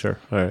 Yes. Make sure.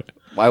 All right.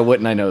 Why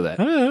wouldn't I know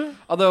that?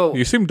 Although,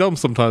 You seem dumb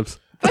sometimes.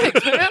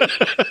 thanks, man.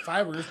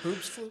 Fibers,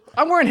 poops, float.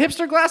 I'm wearing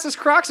hipster glasses,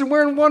 Crocs, and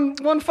wearing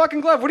one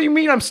fucking glove. What do you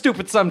mean I'm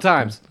stupid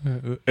sometimes?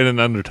 In an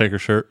Undertaker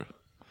shirt.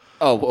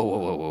 Oh,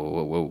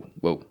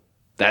 whoa.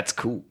 That's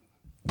cool.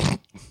 Oh,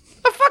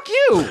 fuck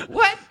you.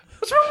 What?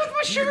 What's wrong with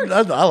my shirt?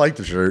 I like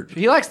the shirt.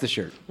 He likes the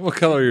shirt. What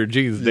color are your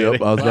jeans, Danny?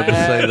 Yep, I was about to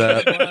say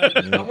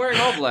that. I'm wearing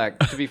all black,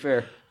 to be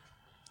fair.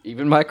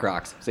 Even my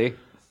Crocs. See?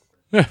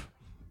 I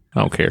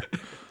don't care.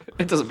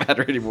 It doesn't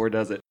matter anymore,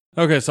 does it?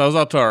 Okay, so I was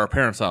out to our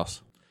parents'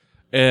 house.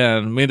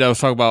 And me and Dad was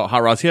talking about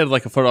hot rods. He had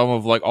like a photo album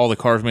of like all the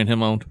cars me and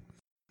him owned.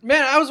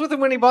 Man, I was with him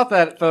when he bought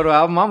that photo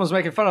album. Mom was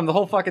making fun of him the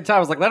whole fucking time. I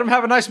was like, let him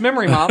have a nice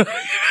memory, Mom. What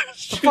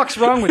the fuck's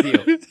wrong with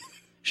you?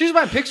 She's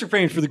buying picture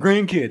frames for the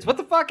grandkids. What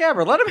the fuck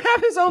ever? Let him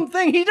have his own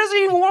thing. He doesn't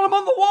even want them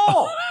on the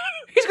wall.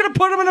 He's going to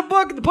put them in a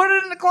book, put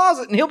it in the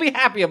closet, and he'll be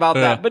happy about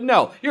that. But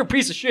no, you're a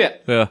piece of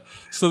shit. Yeah.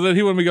 So then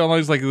he wanted me to go online.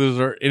 He's like, is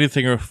there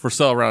anything for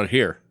sale around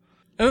here?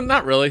 And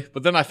not really.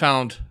 But then I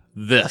found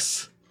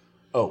this.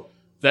 Oh.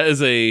 That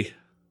is a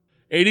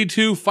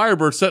 82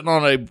 Firebird sitting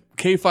on a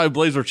K5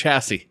 Blazer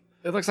chassis.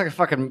 It looks like a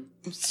fucking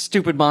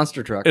stupid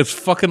monster truck. It's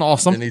fucking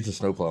awesome. It needs a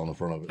snowplow on the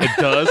front of it. It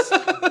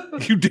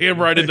does. You damn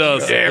right it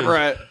does. Damn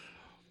right.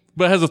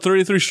 But it has a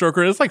 33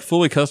 stroker. It's like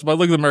fully customized.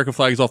 Look at the American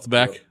flags off the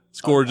back. It's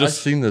I've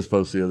gorgeous. seen this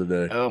post the other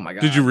day. Oh, my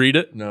God. Did you read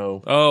it?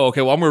 No. Oh,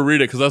 okay. Well, I'm going to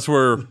read it because that's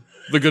where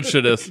the good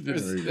shit is.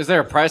 Is there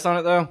a price on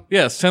it, though?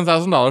 Yeah, it's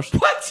 $10,000.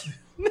 What?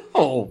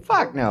 No.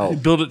 Fuck no.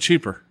 Build it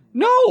cheaper.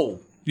 No.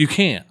 You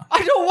can't.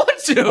 I don't want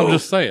to. I'm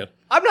just saying.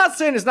 I'm not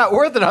saying it's not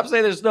worth it. I'm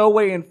saying there's no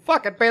way in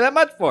fuck I'd pay that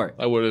much for it.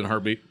 I would in a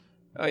heartbeat.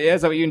 Oh, yeah?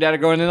 Is that what you and Dad are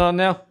going in on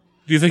now?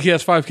 Do you think he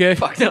has 5K?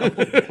 Fuck no.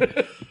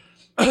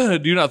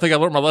 Do you not think I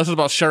learned my lesson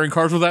about sharing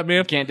cars with that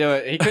man? Can't do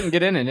it. He couldn't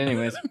get in it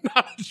anyways.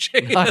 Not a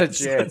chance. Not a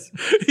chance.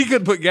 He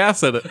couldn't put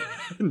gas in it.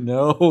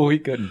 No, he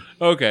couldn't.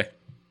 Okay.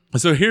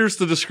 So here's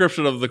the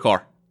description of the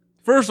car.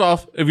 First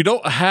off, if you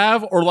don't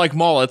have or like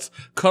mullets,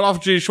 cut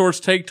off jean shorts,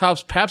 tank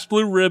tops, Pabst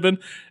Blue Ribbon,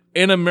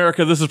 in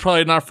America, this is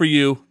probably not for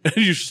you. And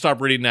you should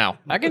stop reading now.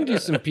 I can do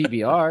some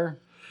PBR.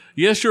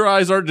 Yes, your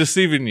eyes aren't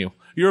deceiving you.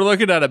 You're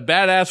looking at a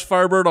badass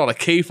Firebird on a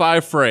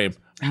K5 frame.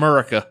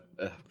 America.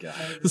 Oh, God.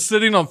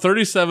 Sitting on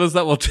 37s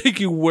that will take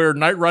you where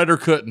Knight Rider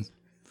couldn't.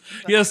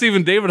 Yes,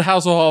 even David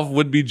Hasselhoff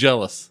would be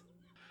jealous.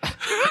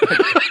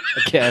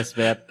 I guess,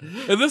 man.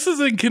 And this is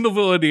in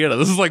Kindleville, Indiana.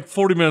 This is like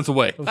 40 minutes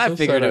away. I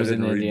figured it was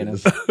in Indiana.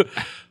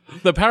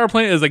 The power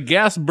plant is a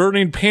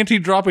gas-burning,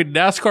 panty-dropping,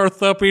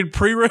 NASCAR-thumping,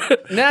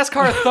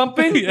 NASCAR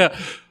thumping? yeah,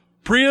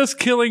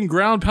 Prius-killing,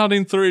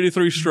 ground-pounding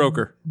 383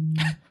 stroker.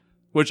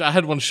 Which I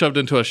had one shoved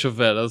into a Chevette.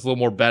 That was a little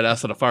more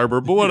badass than a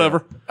Firebird, but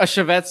whatever. A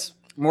Chevette's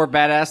more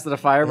badass than a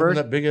Firebird?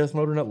 That big ass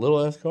motor in that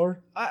little ass car?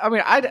 I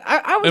mean,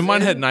 I was And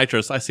mine had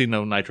nitrous. I see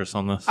no nitrous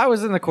on this. I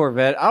was in the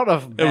Corvette. I don't know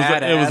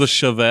if It was a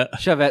Chevette.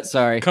 Chevette,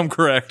 sorry. Come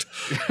correct.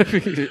 I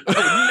would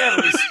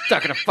never be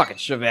stuck in a fucking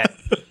Chevette.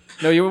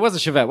 No, it was a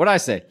Chevette. What'd I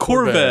say?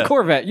 Corvette.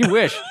 Corvette, you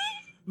wish.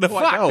 No,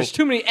 I Fuck, know. there's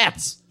too many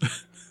F's. I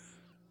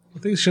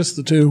think it's just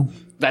the two.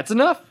 That's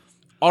enough.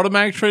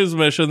 automatic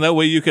transmission. That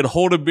way you can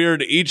hold a beer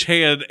in each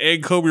hand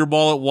and comb your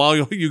mullet while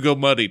you go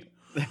muddied.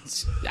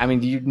 I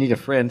mean, you need a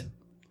friend.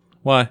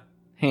 Why?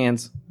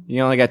 Hands.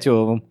 You only got 2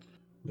 of them.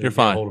 You're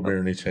fine. Hold a beer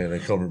in each hand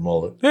and comb your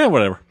mullet. Yeah,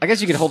 whatever. I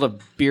guess you could hold a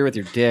beer with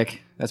your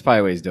dick. That's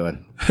probably what he's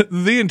doing.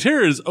 The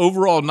interior is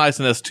overall nice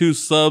and has 2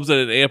 subs and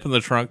an amp in the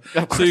trunk,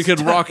 so you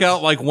can rock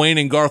out like Wayne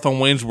and Garth on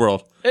Wayne's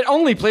World. It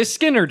only plays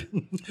Skinnerd.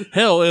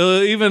 Hell,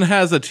 it even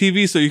has a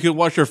TV so you can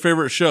watch your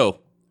favorite show,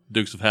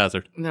 Dukes of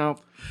Hazzard. No.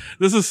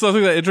 This is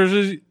something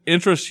that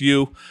interests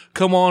you.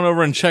 Come on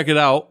over and check it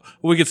out.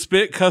 We can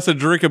spit, cuss, and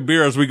drink a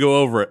beer as we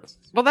go over it.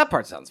 Well, that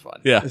part sounds fun.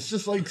 Yeah. It's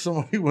just like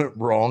somebody went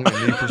wrong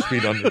in Need for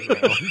Speed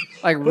Underground.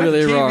 Like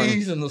really Put wrong.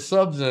 TVs and the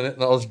subs in it,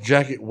 and I'll just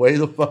jack it way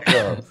the fuck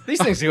up.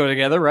 These things go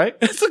together, right?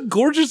 It's a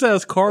gorgeous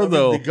ass car,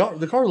 though.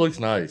 The car looks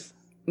nice.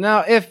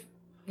 Now, if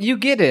you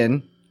get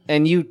in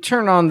and you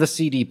turn on the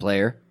CD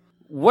player,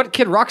 what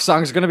Kid Rock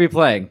song is going to be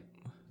playing?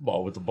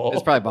 Ball with the ball.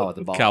 It's probably Ball with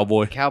the Ball.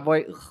 Cowboy.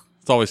 Cowboy? Ugh.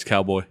 It's always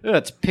Cowboy. Ugh,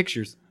 it's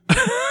pictures.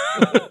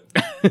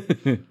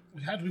 It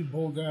had to be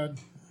Bull God.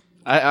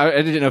 I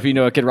didn't know if you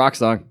know a Kid Rock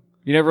song.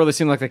 You never really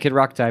seem like the Kid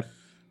Rock type.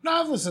 No,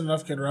 I've listened to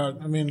enough Kid Rock.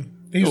 I mean,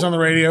 he was on the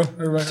radio.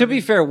 Everybody To be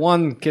fair,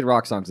 one Kid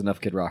Rock song's enough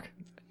Kid Rock,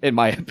 in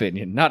my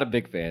opinion. Not a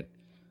big fan.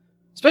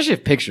 Especially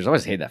if pictures. I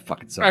always hate that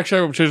fucking song.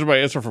 Actually, I'm changing my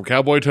answer from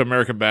Cowboy to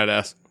American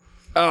Badass.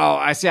 Oh,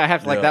 I see. I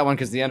have to like that one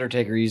because The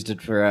Undertaker used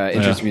it for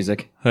entrance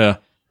music. Yeah.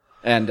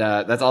 And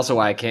that's also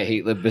why I can't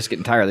hate Limp Bizkit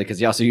entirely, because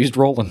he also used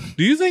Rollin'.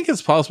 Do you think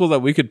it's possible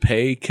that we could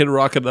pay Kid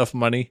Rock enough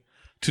money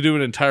to do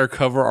an entire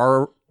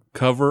cover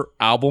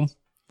album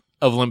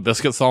of Limp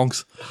Bizkit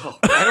songs?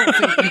 I don't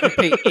think you could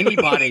pay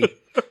anybody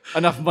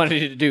enough money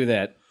to do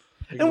that.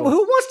 And who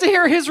wants to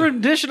hear his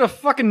rendition of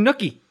fucking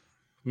Nookie?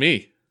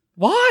 Me.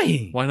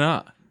 Why? Why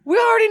not? We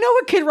already know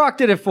what Kid Rock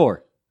did it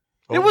for.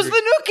 It was the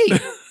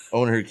Nookie. I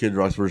want to hear Kid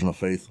Rock's version of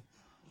Faith.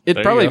 It'd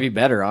There probably you go. be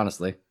better,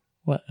 honestly.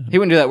 What? He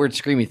wouldn't do that weird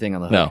screamy thing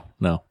on the hook.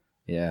 No.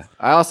 Yeah.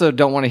 I also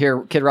don't want to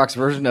hear Kid Rock's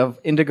version of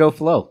Indigo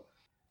Flow.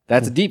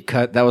 That's a deep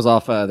cut. That was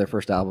off their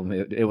first album.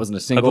 It wasn't a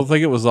I single. don't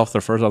think it was off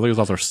their first. I think it was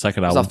off their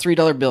second It was album.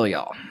 off $3 Bill,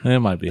 y'all. It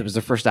might be. It was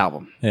their first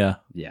album. Yeah.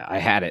 Yeah, I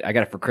had it. I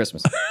got it for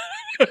Christmas.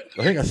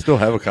 I think I still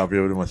have a copy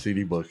of it in my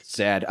CD book.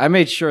 Sad. I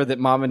made sure that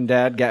Mom and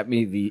Dad got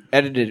me the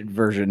edited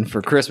version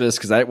for Christmas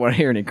because I didn't want to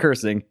hear any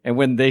cursing. And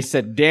when they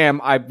said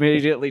 "damn," I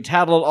immediately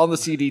tattled on the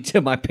CD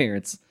to my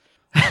parents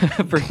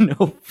for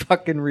no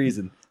fucking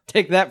reason.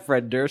 Take that,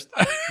 Fred Durst.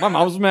 My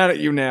mom's mad at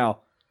you now.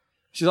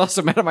 She's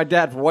also mad at my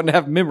dad for wanting to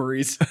have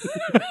memories.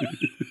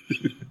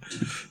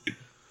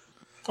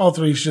 All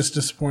three's just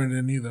disappointed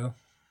in you, though.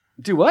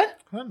 Do what?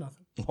 Well, nothing.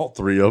 All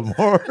 3 of them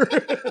are.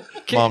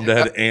 Mom,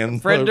 Dad,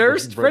 and Fred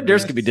Durst? Fred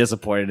Durst could be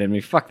disappointed in me.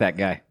 Fuck that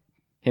guy.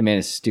 Him and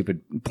his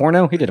stupid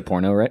porno. He did a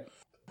porno, right?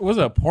 It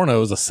wasn't a porno. It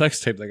was a sex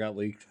tape that got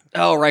leaked.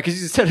 Oh, right,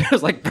 because you said it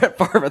was like Brett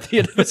Favre at the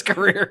end of his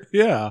career.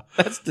 Yeah.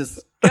 That's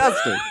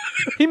disgusting.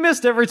 He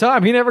missed every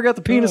time. He never got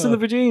the penis in the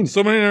vagina.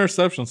 So many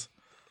interceptions.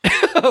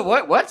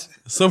 What?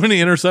 So many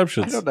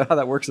interceptions. I don't know how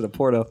that works in a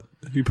porno.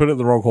 You put it in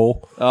the wrong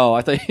hole. Oh,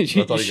 I thought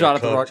you thought he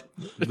shot got at the wrong.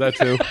 cucked. That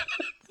too.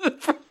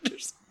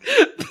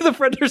 The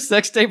Fredder's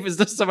sex tape is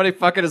just somebody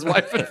fucking his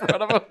wife in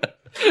front of him.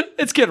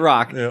 It's Kid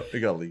Rock. Yeah, it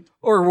got leaked.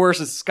 Or worse,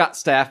 it's Scott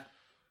Staff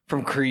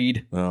from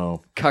Creed.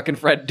 Oh. Cucking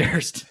Fred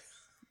Durst.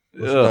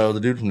 The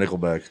dude from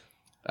Nickelback.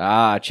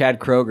 Ah, Chad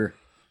Kroger.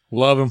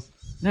 Love him.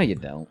 No, you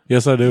don't.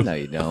 Yes, I do. No,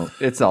 you don't.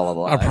 It's all a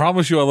lie. I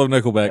promise you I love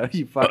Nickelback.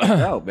 You fucking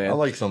know, man. I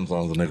like some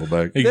songs of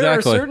Nickelback. There are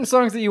Exactly. certain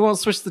songs that you won't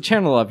switch the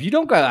channel of. You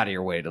don't go out of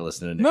your way to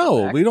listen to Nickelback.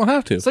 No, we don't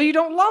have to. So you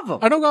don't love them.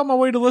 I don't go out my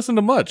way to listen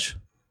to much.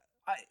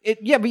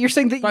 Yeah, but you're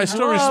saying that you But I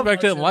still love.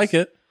 respect it and like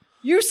it.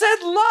 You said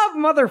love,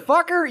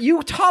 motherfucker.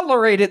 You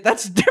tolerate it.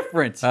 That's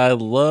different. I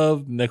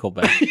love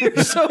Nickelback. You're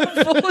so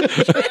full of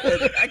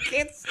shit. I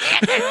can't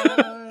stand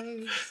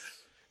it.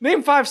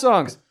 Name 5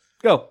 songs.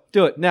 Go.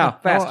 Do it now.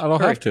 Fast. I don't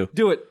Hurry. have to.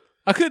 Do it.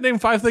 I couldn't name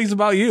 5 things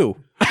about you.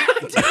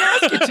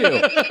 Ask you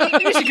to.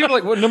 You should give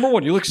like, well, number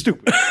 1, you look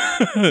stupid.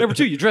 Number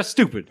 2, you dress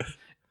stupid.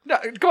 No,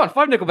 go on,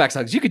 5 Nickelback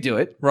songs. You could do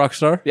it.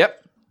 Rockstar.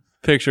 Yep.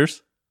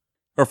 Pictures.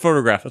 Or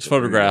Photograph. It's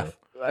Photograph.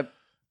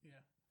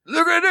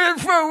 Look at that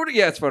photo.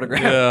 Yeah, it's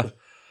Photograph.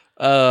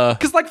 Yeah.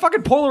 Because like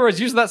fucking Polaroid's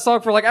using that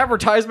song for like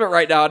advertisement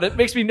right now, and it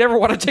makes me never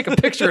want to take a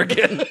picture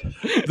again.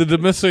 The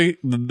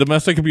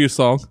domestic abuse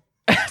song.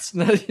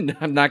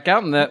 I'm not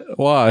counting that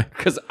Why?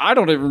 because I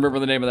don't even remember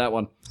the name of that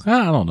one.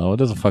 I don't know. It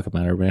doesn't fucking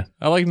matter, man.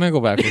 I like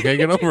Nickelback. Okay,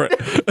 get over it.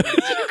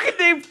 You could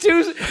name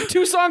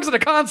two songs in a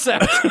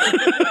concept.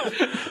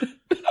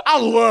 I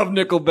love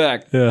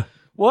Nickelback. Yeah.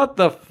 What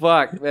the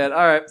fuck, man?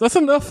 All right, That's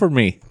enough for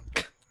me.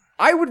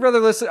 I would rather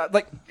listen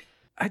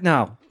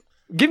no.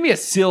 Give me a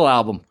Seal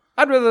album.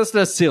 I'd rather listen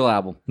to a Seal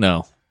album.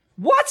 No.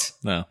 What?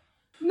 No.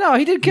 No,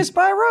 he did Kiss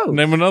by a Rose.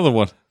 Name another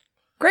one.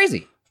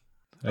 Crazy.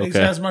 He Okay.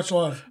 has much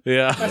love.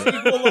 Yeah.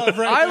 Equal love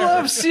right I there.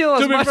 love Seal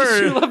as To be much as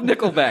fair- you love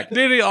Nickelback.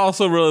 Danny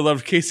also really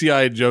loved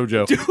KCI and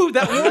JoJo. Dude,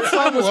 that one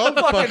song was love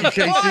fucking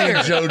Casey fire.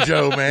 and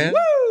JoJo, man.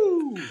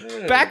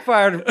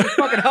 Backfired.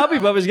 Fucking hubby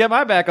bubbies got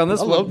my back on this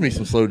I one. love me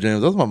some slow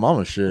jams. That's my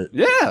mama's shit.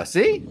 Yeah,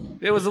 see?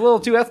 It was a little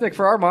too ethnic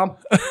for our mom.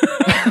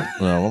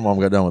 No, my mom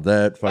got down with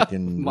that.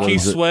 Fucking what Key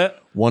is it? Sweat.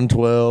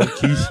 112,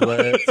 Key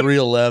Sweat,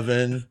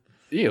 311.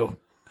 Ew.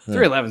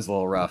 311's a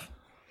little rough.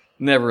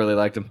 Never really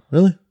liked them.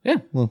 Really? Yeah.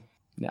 Well.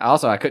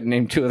 Also, I couldn't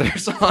name 2 of their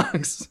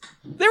songs.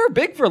 They were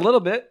big for a little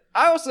bit.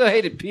 I also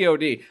hated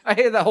POD. I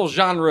hated that whole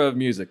genre of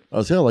music.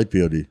 Oh, see, I like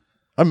POD.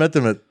 I met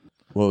them at,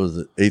 what was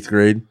it, 8th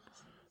grade?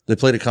 They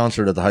played a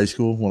concert at the high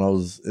school when I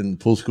was in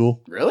pool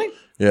school. Really?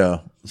 Yeah.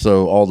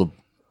 So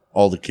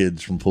all the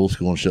kids from pool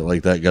school and shit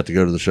like that got to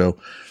go to the show.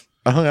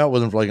 I hung out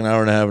with them for like an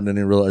hour and a half and didn't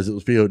even realize it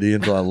was POD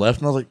until I left.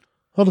 And I was like,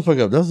 hold the fuck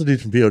up. That was the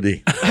dude from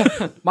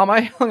POD. Mom,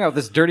 I hung out with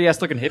this dirty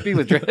ass looking hippie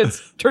with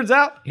dreads. Turns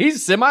out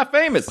he's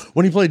semi-famous.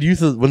 When he played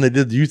when they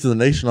did the Youth of the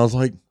Nation, I was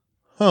like,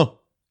 huh.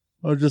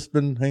 I've just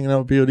been hanging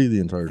out with POD the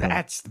entire time.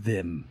 That's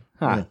them.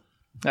 Huh.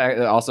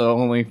 Also,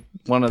 only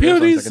one of their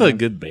POD's songs I a can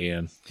good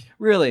band. name.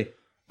 Really?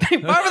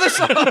 Name 5 of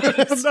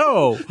their songs.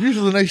 No. Youth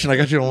of the Nation, I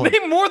got you on one.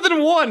 Name more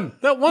than one.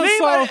 That one Name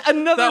song,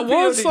 another that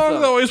one POD song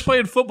that always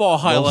played football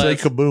Don't say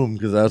highlights. Kaboom,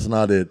 because that's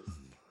not it.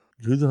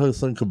 Who the hell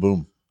sung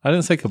Kaboom? I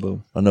didn't say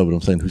Kaboom, I know, but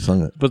I'm saying who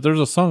sung it. but there's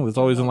a song that's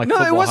always in like No,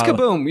 football it was highlights.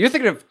 Kaboom. You're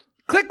thinking of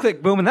Click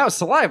Click Boom, and that was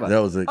Saliva. That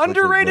was it, Click, Click,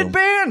 Underrated Boom.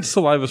 band.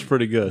 Saliva's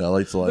pretty good. Yeah, I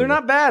like Saliva. They're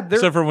not bad. They're,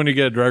 Except for when you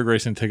get a drag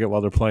racing ticket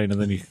while they're playing,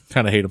 and then you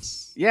kind of hate them.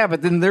 yeah,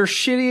 but then they're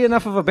shitty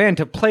enough of a band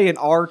to play in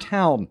our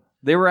town.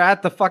 They were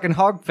at the fucking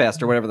Hog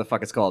Fest or whatever the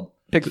fuck it's called.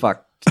 Pig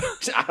fuck.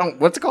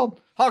 What's it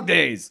called? Hog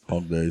Days.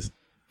 Hog Days.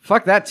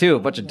 Fuck that too. A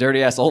bunch of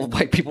dirty ass old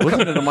white people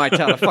coming into my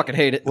town. I fucking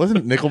hate it.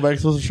 Wasn't Nickelback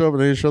supposed to show up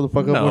and they didn't show the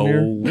fuck up No. one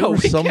year? No, There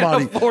was we can't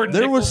somebody. afford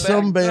There was Nickelback.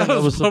 some band That that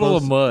was was Puddle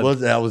of supposed. Mud.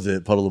 That was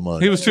it. Puddle of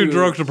Mud. He was too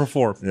drunk to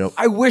perform. Yep.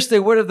 I wish they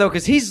would have though,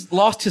 because he's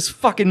lost his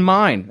fucking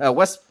mind.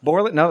 Wes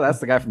Borland? No, that's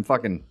the guy from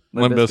fucking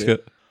Limp Bizkit.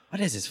 What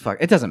is his fuck?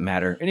 It doesn't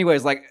matter.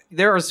 Anyways, like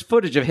there was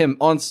footage of him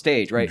on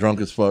stage, right? Drunk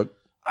as fuck.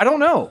 I don't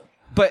know,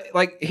 but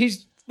like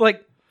he's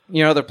like,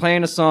 you know, they're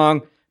playing a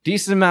song,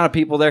 decent amount of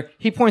people there.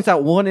 He points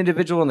out one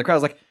individual in the crowd,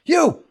 is like,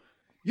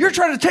 you're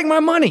trying to take my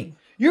money.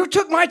 You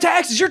took my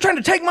taxes. You're trying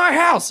to take my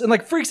house, and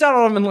like freaks out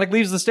on him and like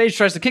leaves the stage,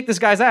 tries to kick this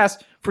guy's ass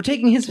for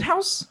taking his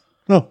house.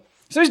 No.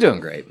 So he's doing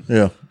great.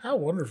 Yeah. How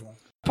wonderful.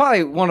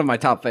 Probably one of my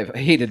top 5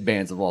 hated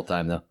bands of all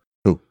time, though.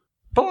 Who?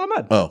 Puddle of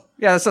Mud. Oh.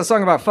 Yeah, that's a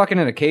song about fucking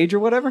in a cage or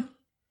whatever.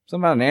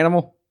 Something about an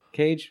animal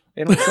cage.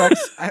 Animal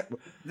sex.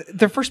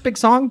 Their first big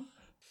song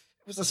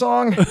was a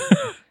song.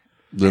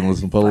 Didn't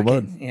listen to Puddle of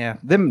Mud. Yeah,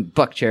 them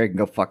Buck Cherry can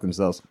go fuck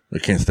themselves. I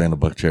can't stand a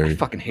Buck Cherry. I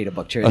fucking hate a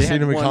Buck Cherry. I've They seen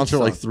had him in one concert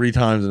like song. 3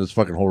 times and it's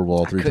fucking horrible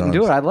all 3 Couldn't times.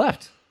 do it. I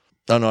left.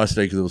 Oh no, I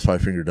stayed because it was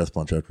 5 Finger Death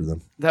Punch after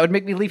them. That would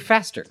make me leave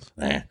faster.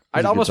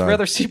 I'd almost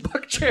rather see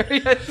Buck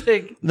Cherry, I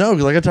think. No,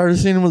 because I got tired of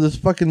seeing him with his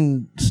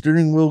fucking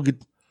steering wheel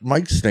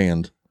mic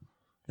stand.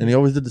 And he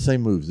always did the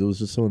same moves. It was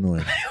just so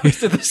annoying. We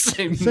did the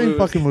same Same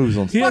fucking moves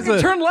on stage. Fucking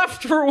turn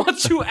left for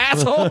once, you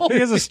asshole. He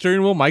has a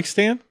steering wheel mic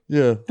stand.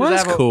 Yeah. Well, Does it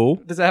that's have a- cool.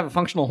 Does it have a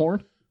functional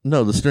horn?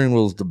 No, the steering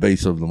wheel is the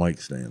base of the mic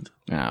stand.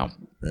 No.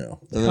 Yeah. And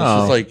then it's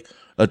just like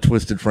a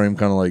twisted frame,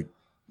 kind of like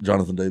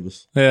Jonathan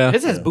Davis. Yeah.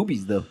 It has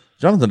boobies, though.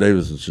 Jonathan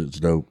Davis' shit's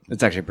dope.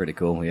 It's actually pretty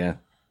cool, yeah.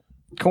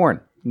 Korn.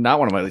 Not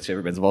one of my least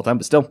favorite bands of all time,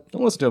 but still,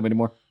 don't listen to them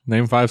anymore.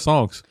 Name 5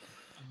 songs.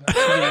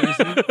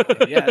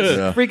 Yeah,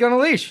 it's Freak on a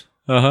Leash.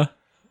 Uh-huh.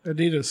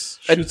 Adidas.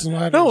 Shoots and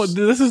ladders. No,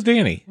 this is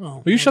Danny.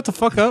 Oh. Will you shut the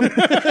fuck up?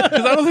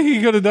 Because I don't think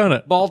he could have done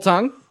it. Ball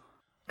Tongue,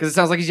 because it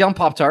sounds like he's yelling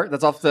Pop-Tart.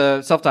 That's off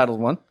the self-titled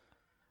one.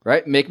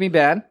 Right? Make Me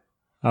Bad.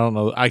 I don't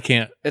know. I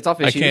can't. It's off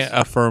I Issues. can't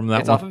affirm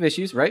that It's one. off of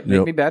Issues, right? Make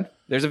Yep. Me Bad.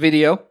 There's a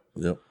video.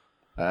 Yep.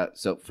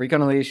 So Freak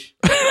on a Leash.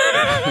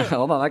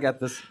 Hold on, I got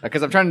this.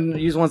 Because I'm trying to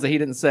use ones that he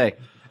didn't say.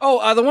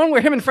 Oh, the one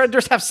where him and Fred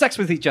Durst have sex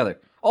with each other.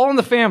 All in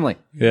the Family.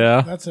 Yeah.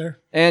 That's there.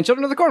 And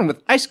Children of the Corn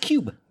with Ice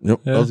Cube.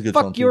 Yep. That was a good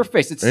song. Fuck your too.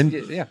 face. It's And-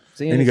 yeah.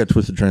 See, And you got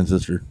Twisted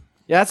Transistor.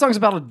 yeah, that song's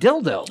about a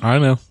dildo. I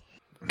know.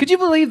 Could you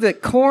believe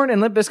that Korn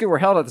and Limp Bizkit were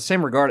held at the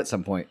same regard at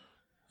some point?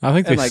 I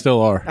think they And, like,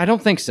 still are. I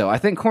don't think so. I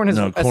think Korn is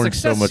No, a Korn's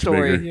so success much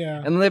story, bigger.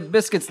 Yeah. and Limp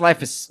Bizkit's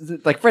life is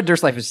like Fred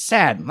Durst's life is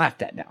sad and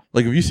laughed at now.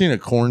 Like, have you seen a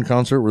Korn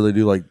concert where they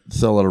do like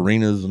sell out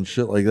arenas and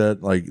shit like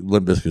that? Like,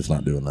 Limp Bizkit's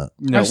not doing that.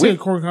 No, I've seen a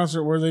Korn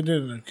concert where they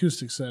did an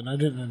acoustic set, and I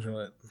didn't enjoy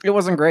it. it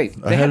wasn't great.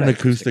 I had an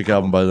acoustic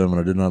album by them and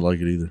I did not like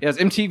it either. It was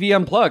MTV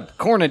Unplugged,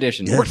 Korn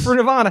edition. Yes. Worked for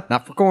Nirvana,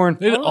 not for Korn.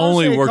 It I wanna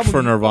only say a works couple-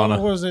 for Nirvana.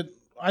 What was it?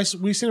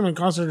 We seen him in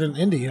concert in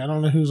Indy. I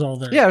don't know who's all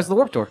there. Yeah, it was the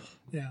Warped Tour.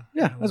 Yeah.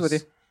 Yeah, I was with you.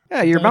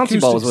 Yeah, your The bouncy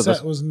ball was acoustic with us.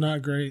 set was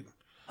not great.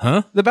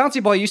 Huh? The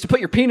bouncy ball you used to put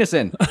your penis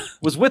in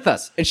was with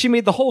us, and she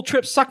made the whole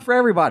trip suck for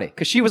everybody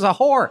because she was a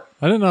whore.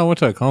 I didn't know I went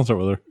to a concert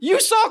with her. You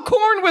saw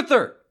Korn with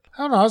her.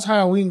 I don't know. It's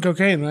Halloween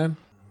cocaine, man.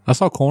 I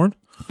saw Korn.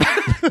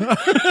 That's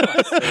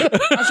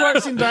why I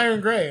seen Dyer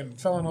and Gray and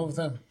fell in love with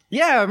him.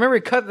 Yeah, I remember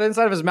he cut the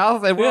inside of his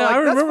mouth, and we're Yeah, like, I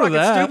remember "That's fucking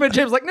that. stupid."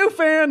 James was like, "New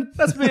fan,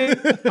 that's me."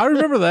 I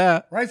remember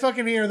that. Right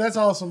fucking here. That's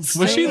awesome.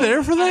 Was she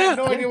there for I have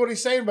that? no idea what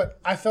he's saying, but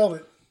I felt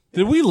it.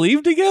 Did we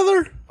leave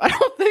together? I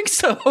don't think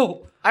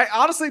so. I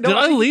honestly don't.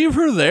 Did I leave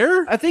her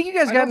there? I think you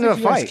guys I got don't into a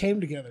think you guys fight. came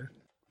together.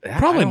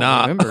 Probably I don't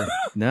not. Remember?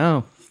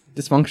 No,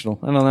 dysfunctional.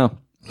 I don't know.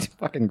 It's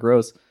fucking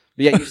gross.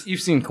 But yeah, you've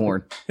seen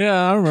Korn.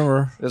 Yeah, I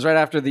remember. It was right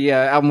after the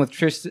album with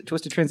Twisted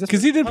Transistor.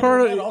 Because he did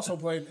part That of. also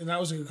played, and that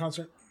was a good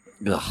concert.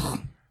 Ugh.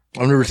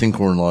 I've never seen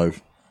Korn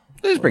live.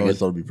 It was I pretty always good.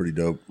 thought it'd be pretty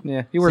dope.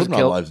 Yeah, he wears a Slipknot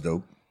kilt. live's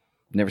dope.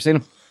 Never seen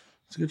him.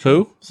 It's a good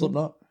Who?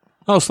 Slipknot.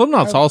 Oh,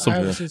 Slipknot's awesome. I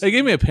haven't seen It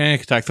gave me a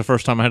panic attack the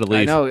first time I had to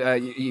leave. I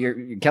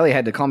know. Kelly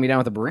had to calm me down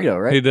with a burrito,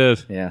 right? He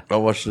did. Yeah. I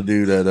watched a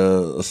dude at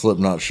a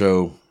Slipknot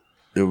show.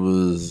 It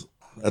was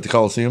at the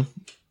Coliseum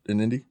in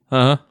Indy.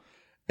 Uh huh.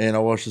 And I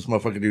watched this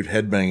motherfucking dude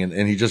headbanging,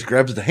 and he just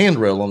grabs the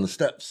handrail on the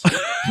steps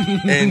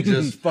and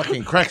just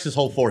fucking cracks his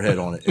whole forehead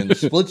on it and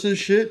splits his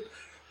shit,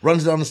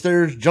 runs down the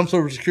stairs, jumps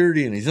over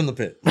security, and he's in the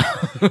pit.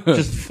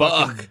 Just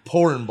fucking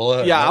pouring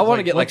blood. Yeah, I was want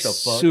to get what like the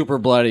fuck? super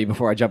bloody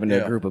before I jump into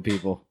Yeah. a group of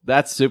people.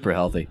 That's super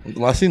healthy.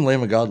 Well, I seen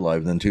Lamb of God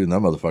live then too, and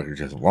that motherfucker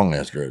just has long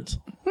ass dreads.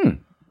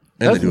 And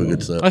they do a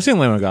good set. I seen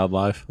Lamb of God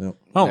live. Yep.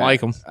 I don't like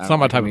them. It's not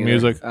my type of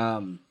music.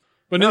 Right.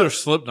 But neither is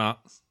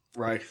Slipknot.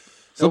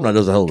 Slipknot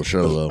does a hell of a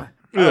show though.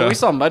 Yeah. We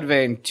saw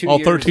Mudvayne 2 All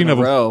years 13 in a of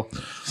 'em. row.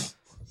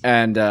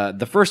 And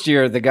the first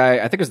year, the guy,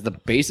 I think it was the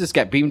bassist,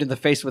 got beamed in the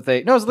face with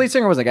a... No, it was the lead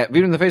singer, wasn't it? Got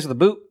beamed in the face with a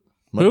boot.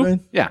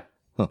 Mudvayne? Yeah.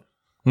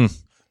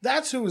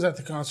 That's who was at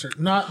the concert,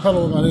 not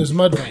Puddle of Mud. It was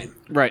Mudvayne.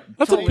 Right.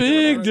 That's a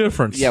big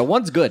difference. Yeah,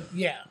 one's good.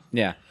 Yeah.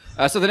 Yeah.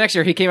 So the next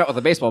year, he came out with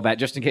a baseball bat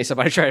just in case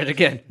somebody tried it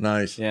again.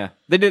 Nice. Yeah.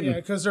 They didn't. Yeah,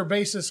 because their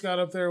bassist got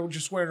up there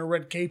just wearing a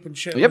red cape and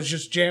shit. Yep. It was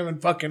just jamming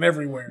fucking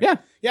everywhere. Yeah.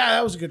 Yeah,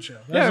 that was a good show.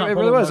 That was Yeah, not it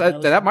Puddle really of was.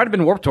 Mud. That might have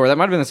been Warped Tour. That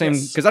might have been the same.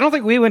 Yes. Because I don't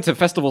think we went to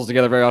festivals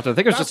together very often. I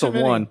think it was Not just the too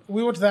many. one.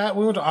 We went to that.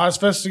 We went to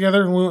Ozfest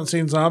together, and we went and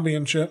seen Zombie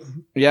and shit.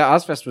 Yeah,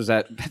 Ozfest was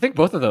at, I think,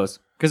 both of those.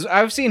 Because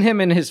I've seen him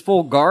in his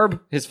full garb,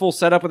 his full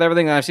setup with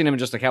everything, and I've seen him in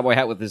just a cowboy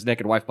hat with his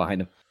naked wife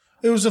behind him.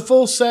 It was a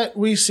full set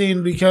we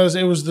seen because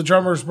it was the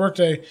drummer's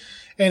birthday,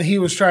 and he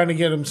was trying to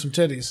get him some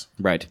titties.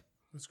 Right. It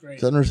was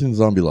great. I've never seen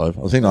Zombie live.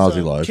 I've seen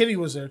Ozzy live. Kitty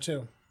was there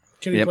too.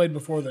 Kitty Yep. played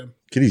before them.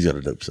 Kitty's got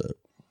a dope set.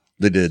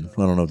 They did.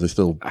 I don't know if they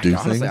still do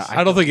honestly, things.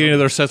 I don't think any of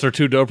their sets are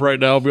too dope right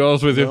now, I'll be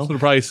honest with you. They're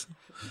probably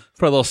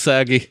a little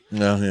saggy.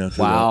 No, yeah.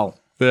 true Wow.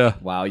 Yeah.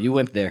 Wow, you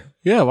went there.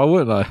 Yeah, why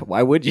wouldn't I?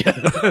 Why would you?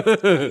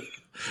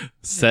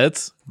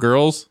 Sets?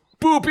 Girls?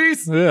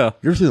 Boopies! Yeah. that.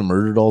 You ever see the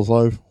Murder Dolls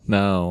live?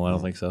 No, I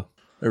don't think so.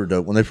 They were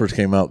dope. When they first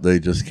came out, they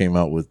just came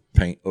out with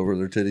paint over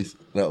their titties.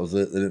 That was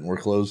it. They didn't wear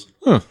clothes.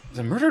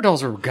 The Murder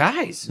Dolls were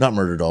guys. Not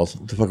Murder Dolls.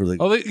 What the fuck were they?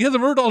 Oh, yeah, the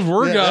Murder Dolls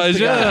were Yeah, that's guys, the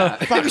guy.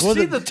 yeah. Have you what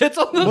seen the- the tits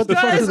on those what the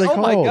fuck guys? are they Oh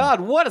my called?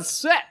 god, what a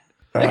set!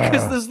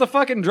 Because this is the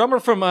fucking drummer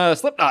from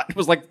Slipknot. It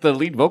was like the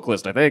lead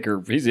vocalist, I think,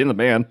 or he's in the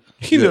band.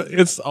 You know,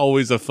 it's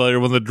always a failure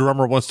when the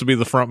drummer wants to be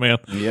the front man.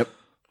 Yep.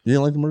 You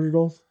didn't like the Murder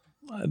Dolls?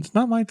 It's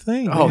not my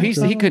thing. Oh, he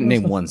couldn't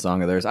name one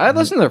song of theirs. I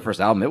listened to their first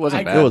album. It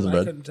wasn't bad. It wasn't I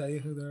bad. couldn't tell you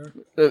who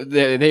they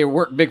are. They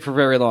weren't big for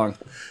very long.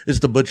 It's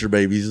the Butcher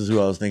Babies is who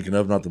I was thinking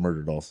of, not the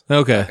Murder Dolls.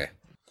 Okay.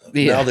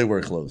 Yeah. Now they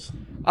wear clothes.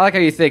 I like how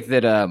you think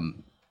that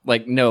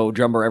like no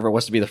drummer ever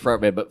wants to be the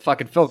frontman, but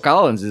fucking Phil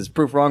Collins is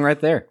proof wrong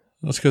right there.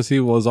 That's because he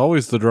was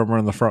always the drummer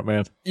and the front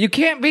man. You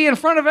can't be in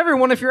front of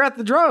everyone if you're at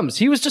the drums.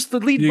 He was just the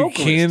lead You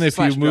vocalist. can if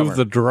you / move drummer.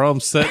 the drum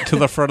set to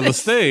the front of the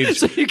stage.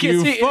 So you can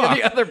see any of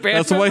the other band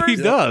That's what he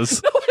members?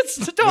 does.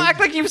 No, don't act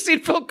like you've seen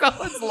Phil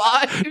Collins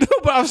live. No,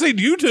 but I've seen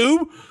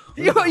YouTube.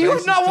 You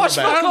have not watched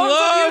Phil I Collins on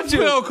love YouTube.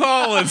 Phil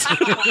Collins.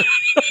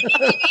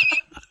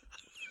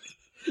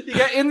 You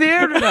got In the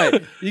Air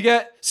Tonight. You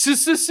got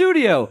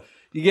Studio.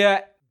 You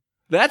got...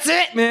 That's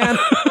it, man.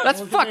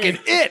 That's fucking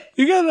it.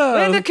 You got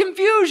Land the of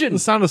Confusion.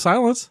 Sound of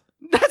Silence.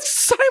 That's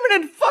Simon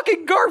and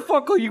fucking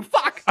Garfunkel, you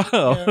fuck.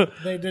 Yeah,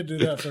 they did do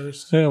that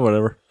first. Yeah,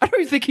 whatever. I don't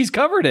even think he's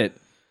covered it.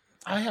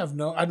 I have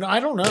no. I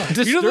don't know.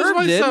 Disturbed You know, this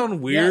might did.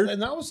 sound weird. Yeah,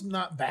 and that was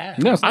not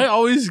bad. No, it's I not.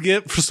 always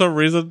get, for some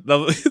reason,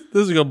 now, this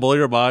is going to blow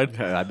your mind.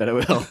 I bet it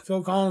will.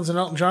 Phil Collins and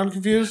Elton John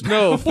confused.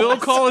 No, Phil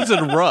Collins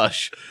and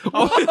Rush. I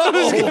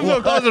always get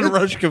Phil Collins and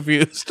Rush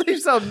confused. They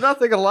sound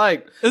nothing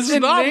alike. This is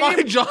In not name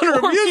my genre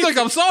of or music.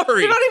 I'm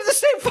sorry. They're not even the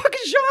same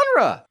fucking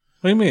genre.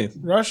 What do you mean?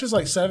 Rush is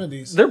like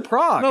 70s. They're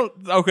prog. No,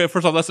 okay,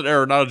 first off, that's an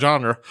error, not a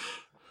genre.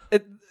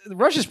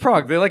 Rush is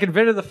prog. They like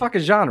invented the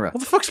fucking genre.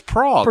 What the fuck's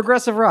prog?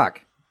 Progressive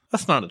rock.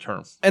 That's not a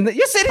term. And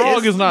yes, it is.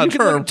 Prog is not You a can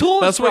look term. at Tool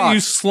as That's what prog. you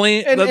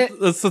slam. And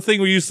That's the thing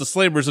we used to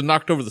slammers and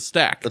knocked over the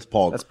stack. That's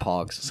Paul. That's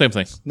pogs. Same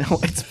thing. No,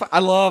 I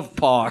love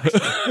pogs.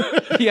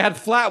 You had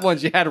flat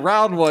ones, you had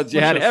round ones, you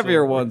had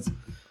heavier ones.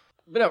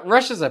 But no,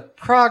 Rush is a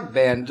prog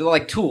band,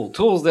 like Tool.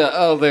 Tool's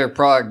their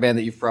prog band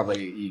that you've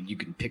probably you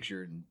can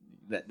picture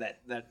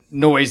that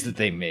noise that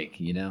they make.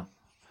 You know.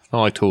 I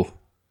don't like Tool.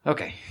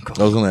 Okay, I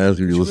cool. was going to ask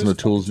you, do you listen to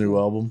Tool's new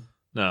album?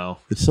 No.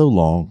 It's so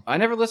long. I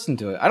never listened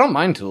to it. I don't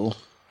mind Tool.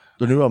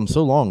 The new album's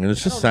so long, and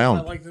it's just I don't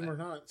know if sound. I like them or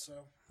not. So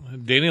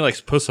Danny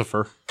likes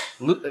Pussifer.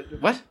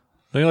 What?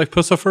 Don't you like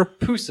Pussifer?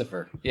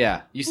 Pussifer.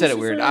 Yeah, you said it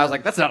weird. I was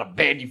like, that's not a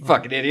band, you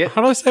fucking idiot.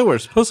 How do I say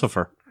words?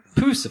 Pussifer.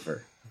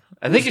 Pussifer.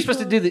 I think you're supposed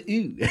to do the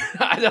ooh.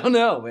 I don't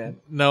know, man.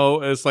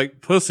 No, it's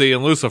like Pussy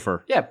and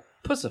Lucifer. Yeah,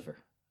 Pussifer.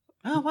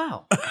 Oh,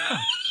 wow.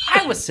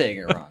 I was saying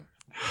it wrong.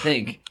 I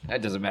think.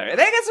 That doesn't matter.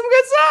 They got some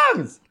good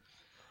songs.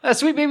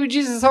 Sweet Baby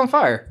Jesus is on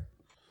Fire.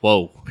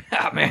 Whoa.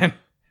 Ah, man.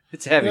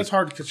 It's heavy. it's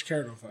hard to catch a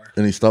carrot on fire.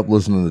 And he stopped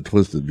listening to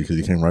Twisted because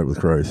he came right with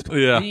Christ.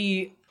 Yeah.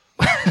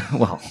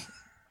 Well,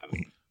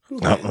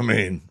 I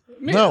mean,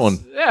 that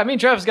one. yeah, me and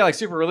Travis got like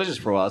super religious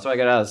for a while. That's why I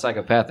got out of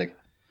psychopathic.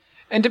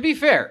 And to be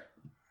fair,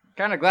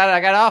 kind of glad I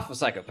got off of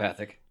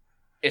psychopathic.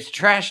 It's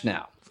trash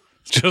now.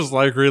 Just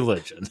like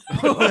religion.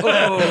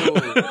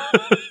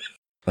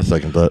 I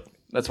second that.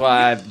 That's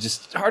why I'm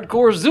just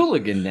hardcore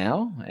Zooligan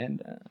now,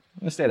 and I'm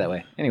gonna stay that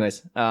way.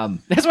 Anyways,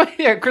 that's why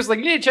Chris was like,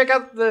 you need to check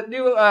out the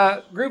new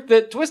group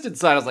that Twisted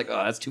signed. I was like,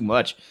 oh, that's too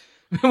much.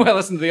 When I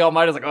listened to the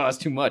Almighty, I was like, oh, that's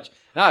too much.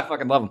 Now I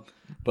fucking love him.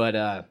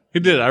 But He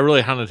did. I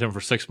really hounded him for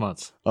 6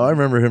 months. I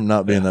remember him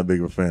not being that big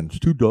of a fan. It's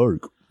too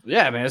dark.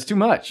 yeah, man, it's too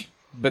much.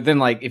 But then,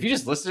 like, if you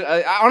just listen,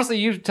 honestly,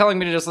 you telling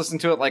me to just listen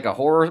to it like a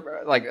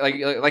horror,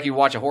 like you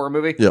watch a horror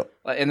movie. Yep.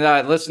 And then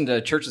I listened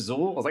to Church of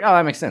Zool. I was like, oh,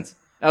 that makes sense.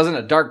 I was in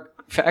a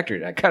dark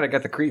factory. I kind of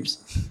got the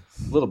creeps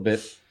a little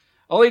bit.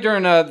 Only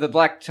during the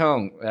black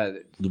tongue.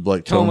 The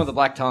black Tome tongue. with the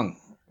black tongue.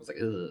 I was like,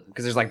 ugh.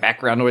 Because there's like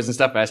background noise and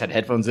stuff, but I just had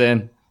headphones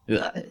in.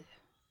 Ugh.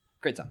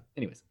 Great song.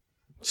 Anyways.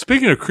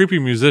 Speaking of creepy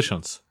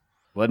musicians,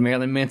 What did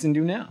Marilyn Manson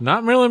do now?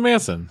 not Marilyn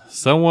Manson,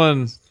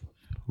 someone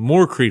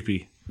more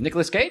creepy,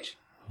 Nicolas Cage?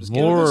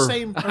 more, The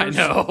same person. I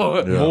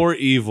know. Yeah. more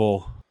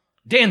evil.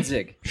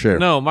 Danzig. Sheriff.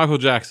 No, Michael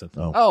Jackson.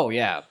 Oh,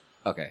 yeah.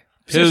 Okay.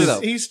 His- Seriously, though.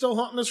 He's still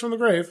haunting us from the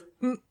grave.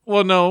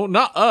 Well, no,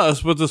 not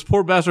us, but this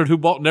poor bastard who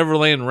bought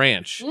Neverland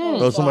Ranch.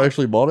 Oh, somebody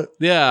actually bought it?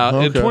 Yeah, in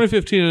Okay.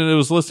 2015, and it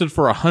was listed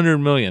for $100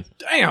 million.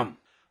 Damn.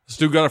 This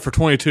dude got it for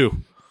 22.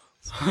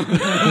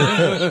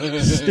 I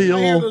hear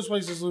Steel. those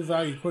places lose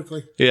value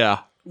quickly. Yeah,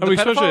 I mean,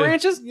 Pedophile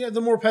ranches? Yeah,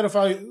 the more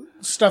pedophile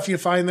stuff you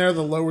find there,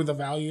 the lower the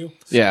value.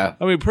 Yeah.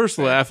 I mean,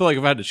 personally, I feel like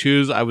if I had to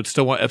choose, I would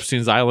still want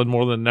Epstein's Island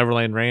more than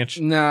Neverland Ranch.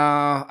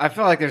 No, I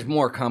feel like there's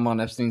more come on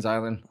Epstein's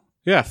Island.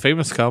 Yeah,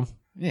 famous come.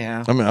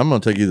 Yeah. I mean, I'm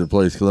going to take either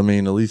place because, I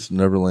mean, at least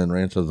Neverland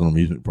Ranch has an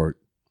amusement park.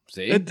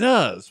 See? It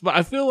does, but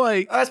I feel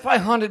like That's probably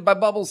haunted by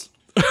bubbles.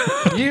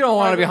 You don't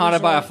want to be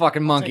haunted by a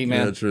fucking monkey, Yeah,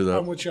 man. true I'm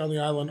that. with you on the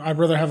island. I'd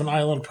rather have an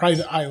island,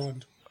 private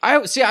island. I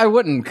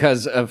wouldn't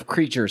because of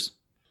creatures.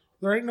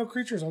 There ain't no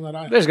creatures on that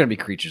island. There's gonna be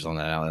creatures on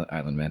that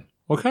island, man.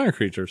 what kind of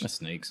creatures?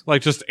 Snakes,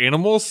 Like just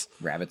animals?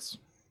 rabbits,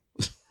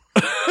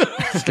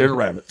 Scared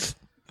rabbits.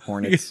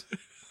 hornets,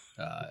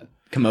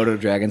 Komodo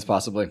dragons,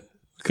 possibly.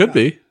 Could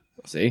be.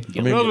 See, I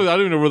don't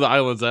even know where the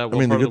island's at. I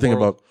mean, the good thing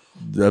about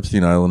the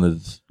Epstein Island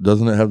is,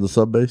 doesn't it have the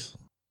sub base?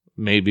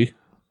 maybe.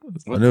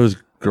 I know his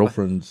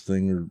girlfriend's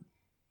thing, or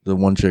the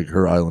one chick,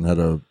 her island had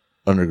a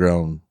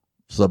underground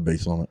sub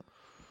base on it.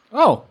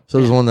 oh, So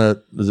there's one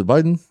that, is it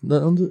Biden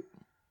that owns it?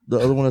 The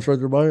other one that's right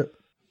there by it?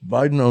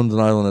 Biden owns an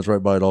island that's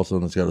right by it also,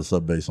 and it's got a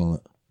sub base on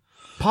it.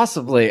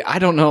 possibly. I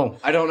don't know.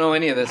 I don't know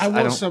any of this. I I want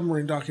a don't.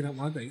 submarine docking at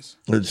my base.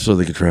 It's so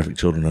they can traffic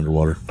children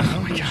underwater.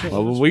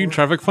 Well, we can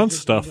traffic fun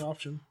stuff. The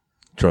option.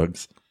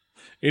 Drugs.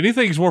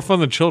 Anything's more fun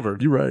than children.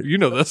 You're right. You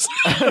know this.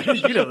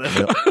 You know this.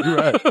 You're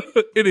right.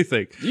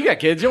 Anything. You got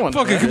kids. You don't want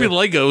Fucking give me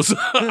Legos.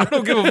 I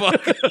don't give a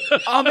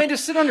fuck. Oh man,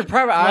 just sit on your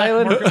private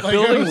island market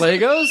building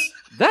Legos.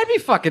 That'd be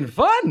fucking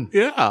fun.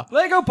 Yeah.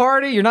 Lego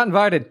party. You're not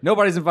invited.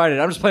 Nobody's invited.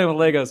 I'm just playing with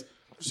Legos.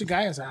 There's a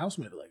guy has a house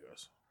made of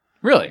Legos.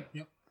 Really?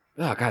 Yep.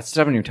 Oh god,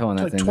 stubbing your toe on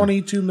that Like thing.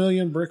 22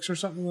 million bricks or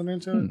something went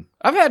into it.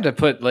 I've had to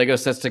put Lego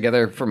sets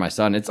together for my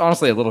son. It's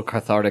honestly a little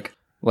cathartic.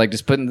 Like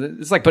just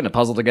it's like putting a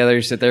puzzle together.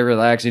 You sit there,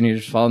 relax, and you're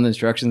just following the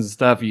instructions and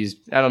stuff.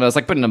 I don't know. It's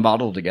like putting a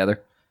model together.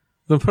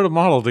 Then put a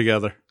model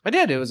together. I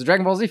did. It was a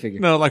Dragon Ball Z figure.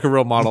 No, like a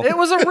real model. It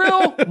was a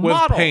real With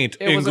model. paint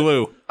It and was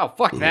glue. Oh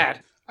fuck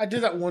that! I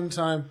did that one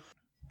time.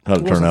 How'd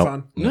It it turn wasn't out?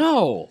 fun.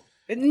 No,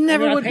 it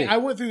never would be. I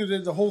went through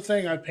the whole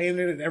thing. I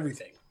painted it and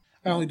everything.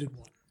 I only did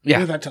one.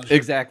 Yeah, That tells you.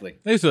 exactly.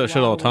 I used to do that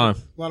shit all the time.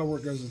 A lot of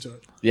work goes into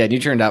it. Yeah, and you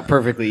turned out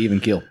perfectly even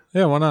keel.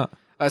 Yeah, why not?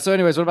 So,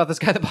 anyways, what about this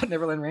guy that bought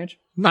Neverland Ranch?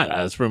 Not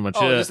that's pretty much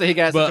Oh, it. just that he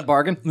got But, such a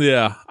bargain.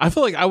 Yeah. I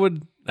feel like I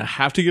would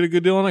have to get a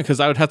good deal on it because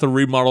I would have to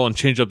remodel and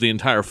change up the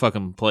entire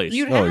fucking place.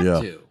 You'd Oh, have yeah.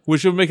 to.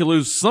 Which would make it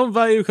lose some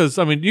value because,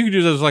 I mean, you could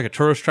use it as like a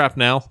tourist trap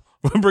now.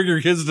 Bring your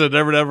kids to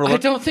I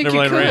don't think you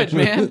could, Ranch.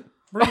 man.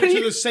 Bring it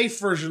to the safe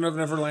version of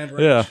Neverland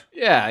Ranch.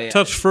 Yeah. Yeah.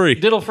 Touch free.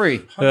 Diddle free.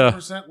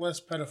 100% less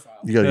pedophile.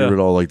 You gotta Yeah. get rid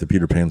of all like the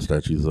Peter Pan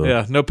statues though.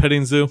 Yeah. No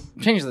petting zoo.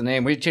 Change the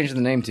name. We changed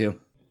the name to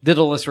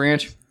Diddleless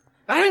Ranch.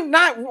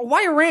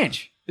 Why a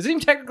ranch? Is it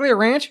even technically a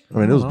ranch? I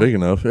mean, it was big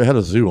enough. It had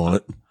a zoo on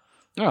it.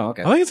 Oh,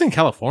 okay. I think it's in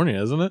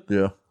California, isn't it?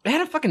 Yeah. It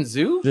had a fucking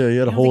zoo? Yeah, he had a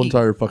You don't whole think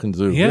entire fucking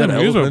zoo. He had an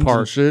amusement elephants and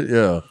park. shit.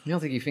 Yeah. You don't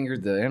think he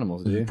fingered the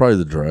animals, do you? Probably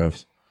the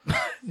giraffes.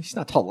 He's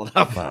not tall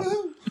enough. I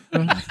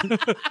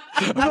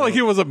feel like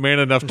he wasn't man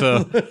enough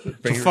to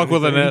fuck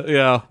with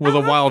with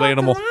a wild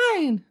animal.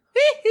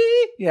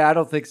 Yeah, I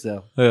don't think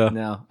so. Yeah.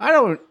 No. I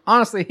don't.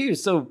 Honestly, he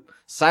was so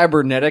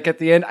cybernetic at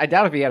the end. I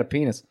doubt if he had a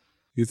penis.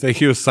 You think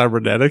he was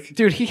cybernetic?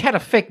 Dude, he had a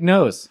fake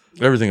nose.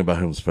 Everything about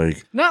him was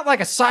fake. Not like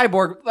a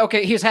cyborg.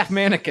 Okay, he was half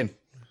mannequin.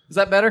 Is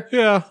that better?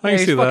 Yeah, I can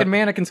he's see fucking that.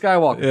 mannequin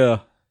Skywalker.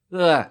 Yeah.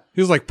 Ugh.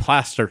 He was like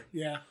plaster.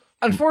 Yeah.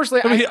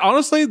 Unfortunately, I mean,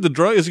 honestly, it's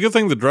a good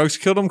thing the drugs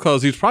killed him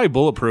because he's probably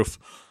bulletproof.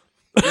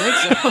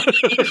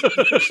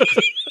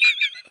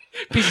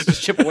 pieces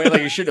just chip away like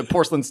you're shooting a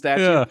porcelain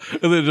statue. Yeah,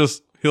 and then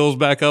just heals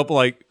back up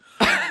like,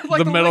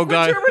 Like the metal Liquid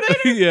guy.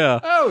 Terminator? Yeah.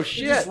 Oh, He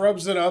shit. just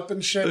rubs it up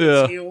and shit.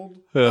 Yeah. It's healed.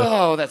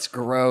 Oh, that's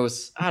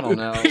gross. I don't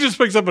know. He just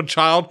picks up a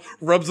child,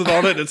 rubs it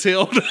on it, and it's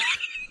healed.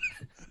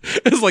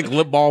 It's like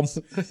lip balm.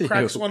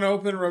 Cracks one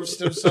open, rubs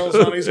stem cells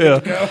on, he's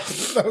good to go.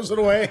 Throws it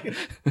away.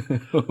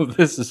 Oh,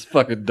 this is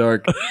fucking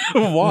dark.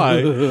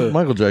 Why?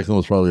 Michael Jackson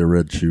was probably a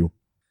red shoe.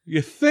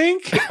 You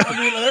think? I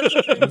mean, there's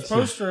a famous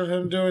poster of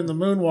him doing the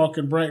moonwalk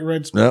in bright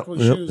red Yep, sparkly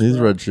shoes. he's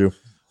bro. red shoe.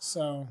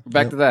 So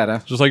Back to that, huh?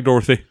 Just like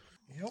Dorothy.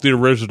 The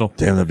original.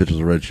 Damn, that bitch was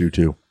a red shoe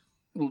too.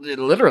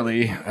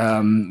 Literally,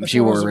 that's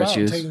she what it wore was red about,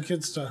 shoes. taking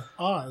kids to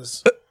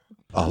Oz.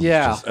 Oh,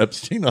 Yeah. just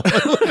Epstein. I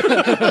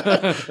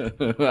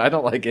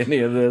don't like any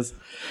of this.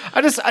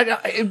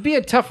 It'd be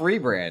a tough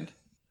rebrand.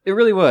 It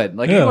really would.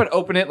 Like, you would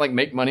open it, like,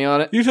 make money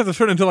on it. You just have to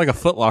turn it into like a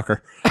Foot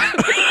Locker.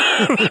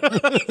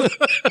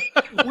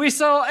 We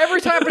sell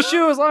every type of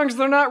shoe as long as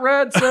they're not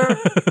red, sir.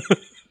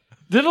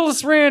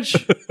 Diddleless Ranch,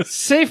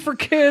 safe for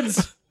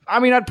kids. I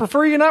mean, I'd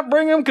prefer you not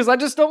bring them because I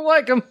just don't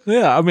like them.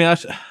 Yeah, I mean,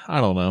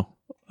 I don't know.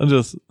 I'm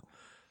gonna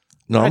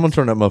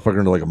turn that motherfucker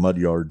into like a mud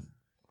yard.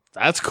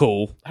 That's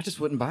cool. I just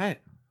wouldn't buy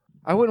it.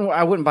 I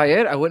wouldn't buy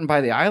it. I wouldn't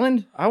buy the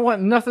island. I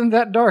want nothing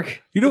that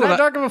dark. You know that what?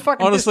 dark of a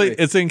fucking Honestly,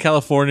 history. it's in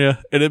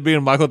California, and it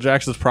being Michael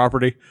Jackson's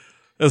property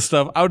and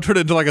stuff. I would turn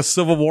it into like a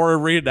Civil War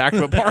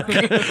reenactment park.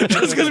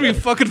 Just because it'd be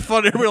fucking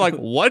fun. Everybody like,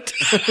 what?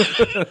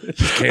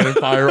 Cannon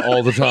fire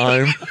all the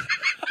time.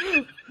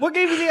 What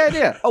gave you the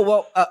idea? Oh,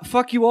 well,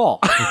 fuck you all.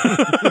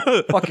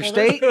 Fuck your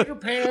state. Peter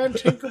Pan,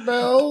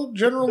 Tinkerbell,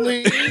 General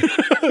Lee.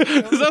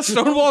 Is that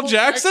Stonewall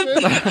Jackson?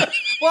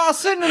 Well, I was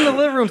sitting in the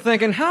living room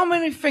thinking, how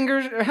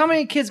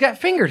many kids got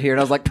fingered here? And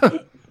I was like,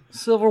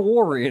 Civil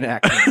War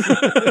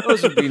reenactments.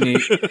 Those would be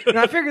neat. And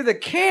I figured the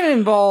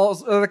cannon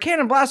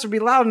blast would be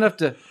loud enough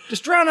to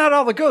just drown out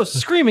all the ghosts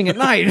screaming at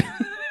night.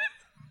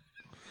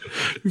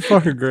 You're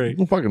fucking great.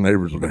 The fucking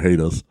neighbors would hate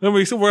us. I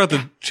mean, so we're going to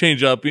have to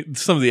change up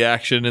some of the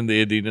action and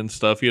the ending and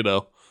stuff, you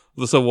know.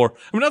 The Civil War. I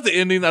mean, not the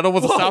ending. I don't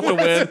want the South to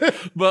win,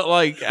 but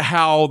like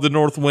how the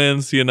North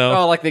wins, you know.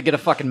 Oh, like they get a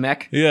fucking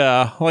mech?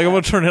 Yeah. Like I'm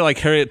going to turn it like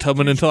Harriet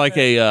Tubman into like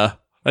a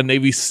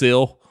Navy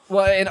SEAL.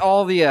 Well, and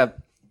all the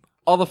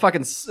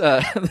fucking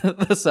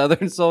the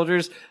Southern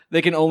soldiers,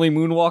 they can only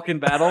moonwalk in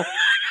battle.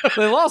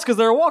 They lost because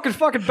they were walking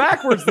fucking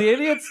backwards, the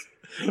idiots.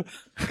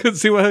 Couldn't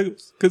see what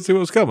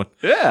was coming.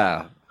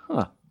 Yeah.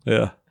 Huh.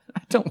 Yeah.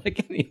 I don't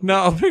like any.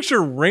 Now, I'll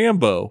picture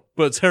Rambo,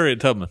 but it's Harriet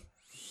Tubman.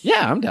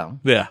 Yeah, I'm down.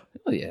 Yeah.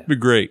 Hell yeah. It'd be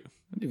great.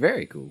 It'd be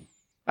very cool.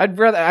 I'd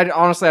rather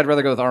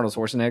go with Arnold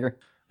Schwarzenegger.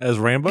 As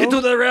Rambo? Get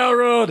to the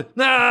railroad!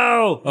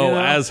 No! Oh, You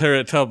know? as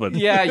Harriet Tubman.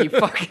 Yeah, you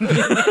fucking...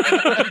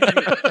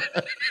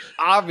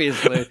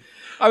 Obviously.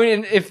 I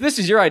mean, if this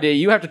is your idea,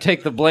 you have to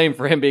take the blame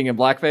for him being in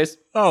blackface.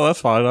 Oh, that's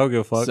fine. I don't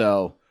give a fuck.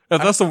 So...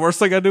 If that's the worst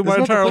thing I do my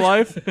entire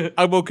life,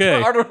 I'm okay.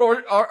 Arnold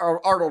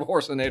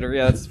Horsenator.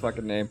 Yeah, that's his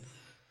fucking name.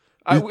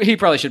 He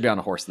probably should be on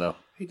a horse, though.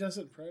 He does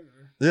it in Predator.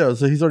 Yeah,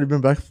 so he's already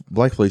been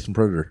blackface in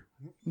Predator.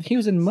 He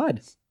was in mud.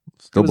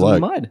 Still He was black.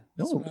 in mud.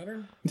 Doesn't No.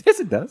 matter. Yes,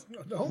 it does.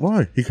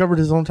 Why? He covered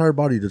his whole entire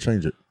body to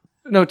change it.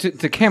 No, to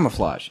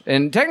camouflage.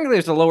 And technically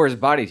it's to lower his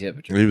body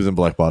temperature. He was in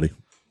black body.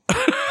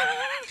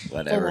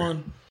 Whatever. Full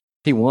on.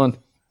 He won.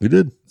 He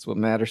did. That's what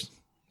matters.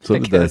 So I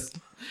did they. guess.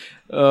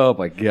 Oh,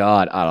 my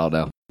God. I don't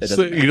know. It So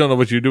doesn't you don't know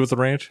what you do with the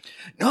ranch?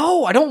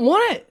 No, I don't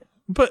want it.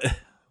 But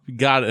we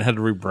got it. Had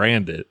to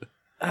rebrand it.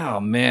 Oh,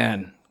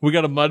 man. We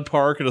got a mud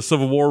park and a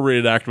Civil War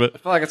reenactment. I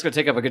feel like it's going to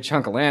take up a good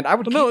chunk of land. I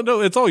would keep...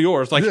 No, it's all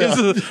yours. Like, Yeah. this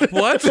is,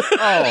 what?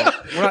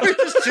 Oh, we're not...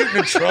 Just shooting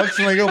the trucks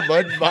and they go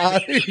mud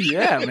by.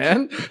 yeah,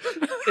 man.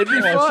 It'd be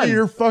I fun. see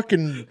your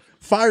fucking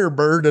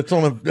Firebird that's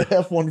on a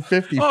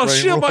F-150. Oh, frame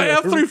shit, or my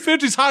whatever.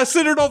 F-350's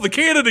high-centered on the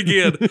cannon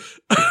again.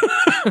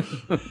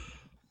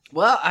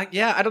 Well, I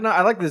don't know.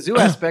 I like the zoo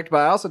aspect, but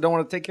I also don't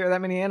want to take care of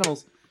that many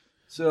animals.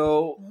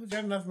 So, You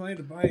got enough money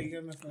to buy it. You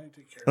got enough money to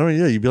take care I mean,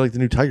 yeah, you'd be like the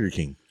new Tiger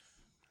King.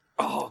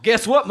 oh,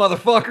 guess what,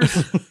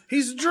 motherfuckers? of it.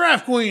 He's a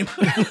giraffe queen.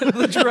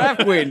 The giraffe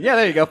queen. Yeah,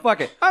 there you go. Fuck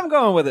it. I'm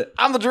going with it.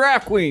 I'm the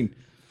giraffe queen.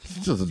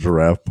 It's just a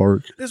giraffe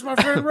park. This is my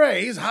friend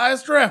Ray. He's high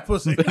as giraffe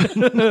pussy.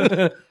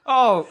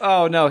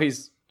 Oh no,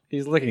 he's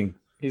licking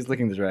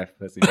the giraffe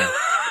pussy.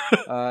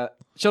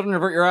 Children,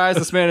 avert your eyes.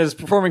 This man is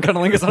performing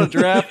cunnilingus on a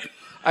giraffe.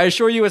 I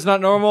assure you, it's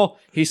not normal.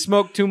 He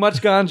smoked too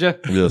much ganja.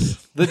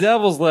 Yes. The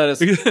devil's lettuce.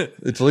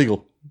 It's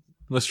legal.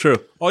 That's true.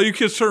 All you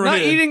kids turn Not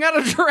away. eating out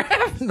of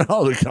giraffe.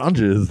 No, the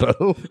ganja is,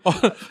 though.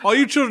 All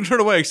you children turn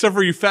away, except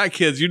for you fat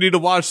kids. You need to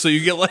watch so you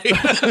get laid.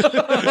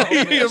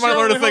 You might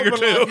learn a thing or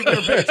two.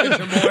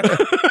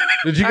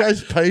 Did you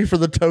guys pay for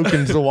the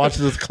tokens to watch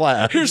this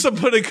class? Here's some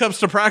pudding cups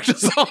to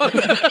practice on.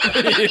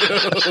 They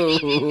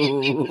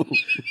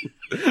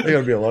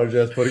gotta be a large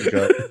ass pudding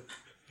cup.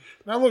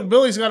 Now look,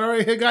 Billy's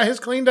got his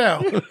cleaned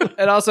out.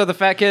 And also, the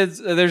fat kids.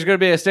 There's going to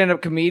be a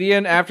stand-up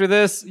comedian after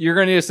this. You're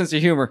going to need a sense of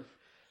humor.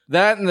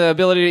 That and the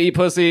ability to eat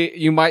pussy,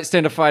 you might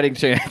stand a fighting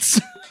chance.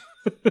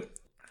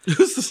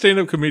 Who's the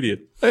stand-up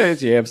comedian? Hey,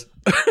 it's Yams.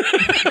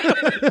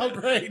 Oh,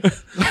 great.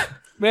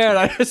 Man,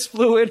 I just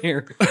flew in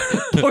here.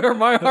 Boy, are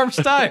my arms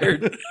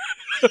tired.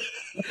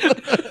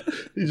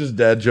 He's just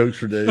dad jokes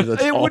for days.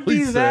 That's It all would be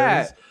he says.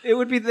 that. It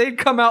would be, they'd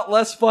come out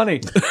less funny.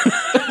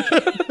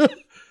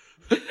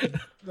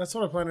 That's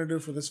what I plan to do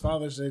for this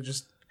Father's Day.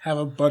 Just have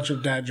a bunch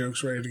of dad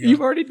jokes ready to go. You've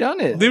already done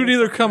it. They would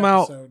either come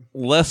out episode.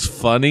 less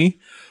funny,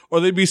 or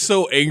they'd be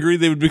so angry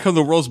they would become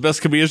the world's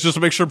best comedians just to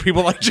make sure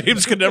people like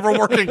James could never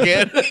work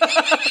again.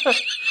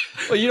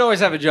 Well, you'd always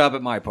have a job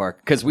at my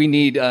park because we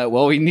need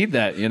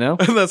that, you know?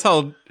 And that's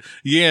how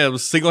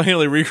Yams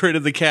single-handedly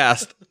recreated the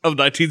cast of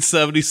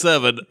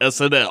 1977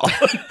 SNL.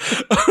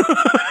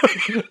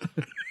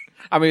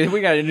 I mean,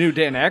 we got a new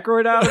Dan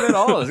Aykroyd out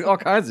of it, all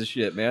kinds of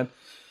shit, man.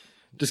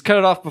 Just cut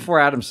it off before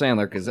Adam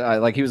Sandler because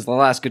he was the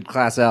last good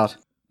class out.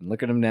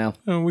 Look at him now.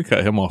 And we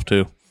cut him off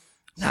too.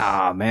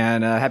 Nah,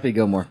 man. Happy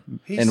Gilmore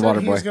He and said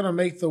Waterboy. he's going to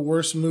make the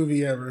worst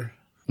movie ever.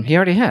 He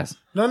already has.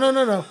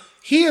 No.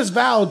 He has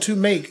vowed to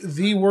make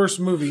the worst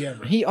movie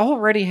ever. He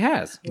already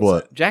has.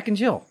 What? Jack and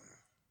Jill.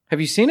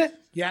 Have you seen it?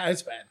 Yeah,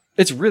 it's bad.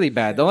 It's really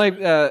bad. The only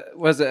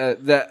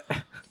that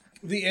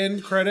The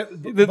end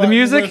credit. The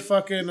music? With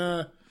fucking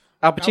Al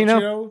Pacino? Al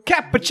Pacino?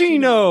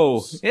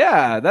 Cappuccino.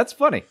 Yeah, that's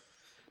funny.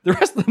 The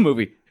rest of the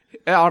movie,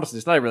 honestly,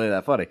 it's not really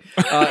that funny.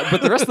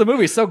 But the rest of the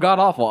movie is so god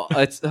awful.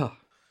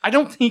 I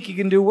don't think he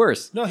can do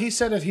worse. No, he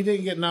said if he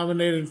didn't get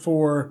nominated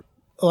for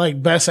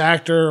like Best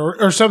Actor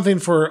or something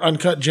for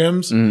Uncut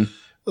Gems,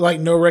 like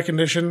no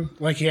recognition,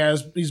 like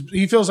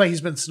he feels like he's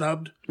been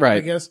snubbed. Right.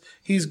 I guess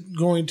he's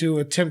going to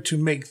attempt to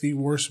make the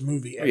worst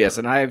movie ever. Yes,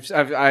 and I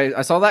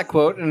saw that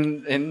quote,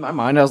 and in my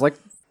mind, I was like,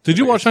 Did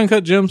you watch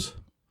Uncut Gems?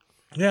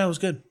 Yeah, it was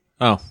good.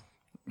 Oh,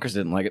 Chris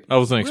didn't like it. I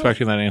wasn't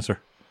expecting that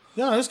answer.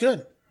 No, it was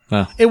good.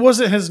 No. It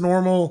wasn't his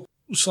normal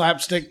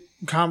slapstick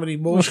comedy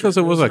bullshit. Because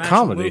it was a an actual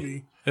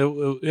comedy.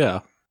 movie. Yeah.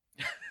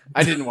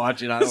 I didn't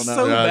watch it. I don't know.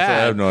 So Yeah, bad.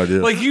 I have no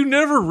idea. Like, you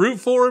never root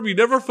for him. You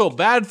never feel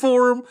bad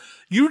for him.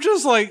 You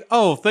just like,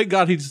 oh, thank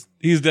God he's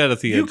dead at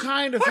the You end.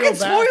 kind of feel Fucking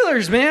bad.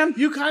 spoilers, man.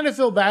 You kind of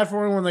feel bad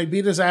for him when they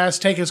beat his ass,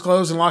 take his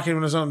clothes, and lock him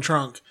in his own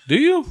trunk. Do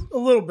you? A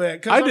little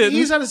bit. 'Cause, I didn't.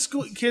 He's at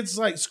a kid's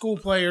like school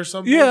play or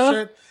some Yeah.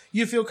 bullshit.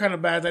 You feel kind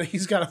of bad that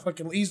he's got to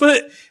fucking.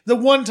 But- the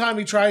one time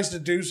he tries to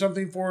do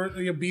something for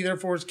be there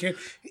for his kid,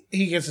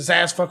 he gets his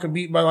ass fucking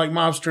beat by like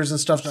mobsters and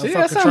stuff. See,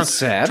 that sounds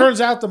sad.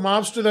 Turns out the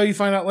mobster, though, you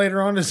find out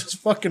later on, is his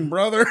fucking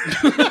brother.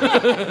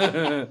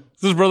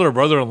 It's his brother or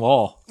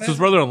brother-in-law. It's his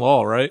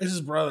brother-in-law, right? It's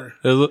his brother.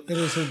 Is it? It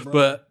is his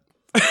brother.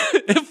 But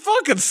it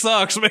fucking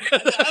sucks, man.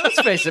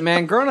 Let's face it,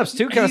 man. Grown-ups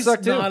too kind of He's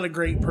suck too. not a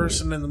great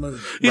person in the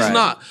movie. He's Right.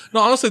 not.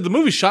 No, honestly, the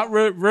movie shot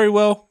very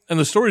well, and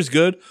the story's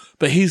good,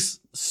 but he's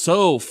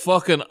so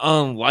fucking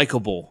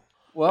unlikable.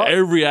 Well,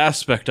 Every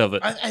aspect of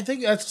it. I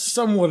think that's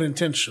somewhat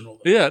intentional.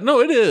 Yeah,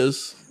 no, it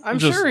is. I'm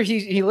Just sure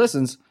he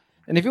listens,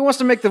 and if he wants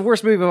to make the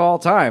worst movie of all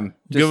time,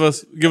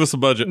 just, give us a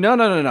budget.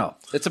 No.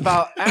 It's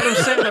about Adam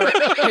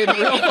Sandler in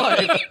real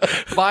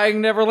life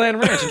buying Neverland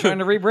Ranch and trying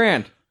to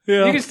rebrand.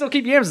 Yeah. You can still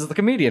keep Yams as the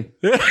comedian.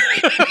 You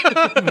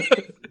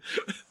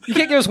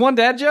can't give us one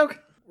dad joke?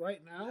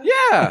 Right now?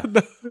 Yeah.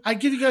 I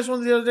give you guys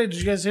one the other day. Did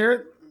you guys hear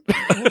it?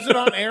 Was it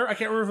on air? I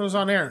can't remember if it was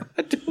on air.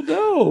 I don't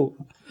know.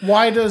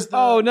 Why does the,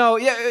 Oh, no.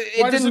 Yeah,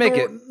 it why does didn't the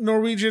make it.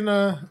 Norwegian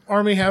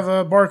army have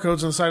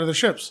barcodes on the side of the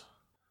ships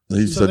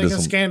He so said they this can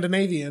on-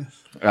 Scandinavian?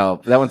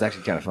 Oh, that one's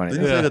actually kind of funny.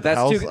 Didn't he say that That's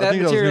house- too, I that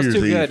think that was material's New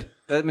too Year's good. Eve.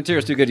 That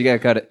material's too good. You gotta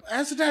cut it.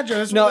 That's a dad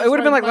joke. No, it would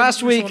have been like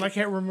last week I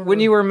can't remember when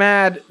you were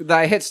mad that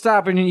I hit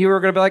stop and you were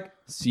going to be like,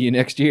 see you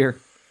next year.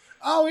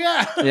 Oh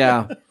yeah.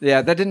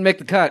 Yeah, that didn't make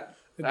the cut.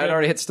 I'd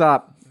already hit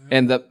stop,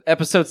 and the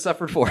episode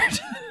suffered for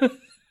it.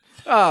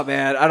 Oh,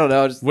 man, I don't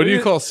know. What do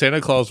you call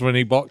Santa Claus when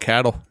he bought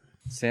cattle?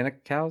 Santa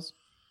cows?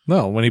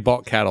 No, when he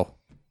bought cattle.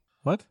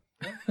 What?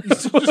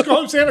 Just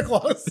call him Santa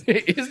Claus.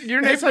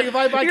 Your name, It's like if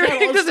I buy your cattle,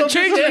 name I'm doesn't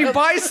still change just if you Yams.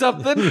 buy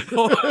something.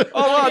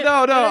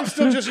 Oh, no. It's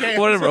still just Yams.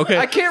 Whatever, okay.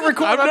 I can't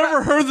record. I've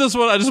never heard this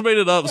one. I just made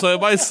it up, so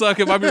it might suck.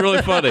 It might be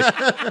really funny.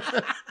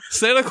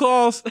 Santa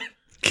Claus,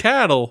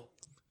 cattle,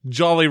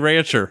 Jolly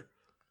Rancher.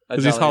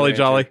 Because he's Holly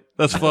Jolly.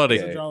 That's funny.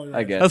 Okay, Jolly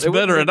I guess. That's It would-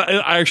 better, and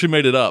I actually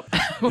made it up.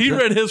 He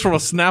read his from a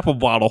Snapple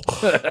bottle.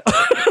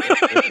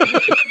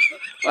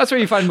 That's where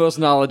you find most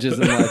knowledge is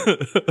in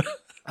life.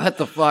 What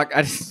the fuck?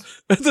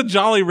 It's a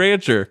Jolly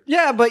Rancher.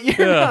 Yeah, but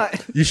you're Yeah.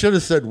 not. You should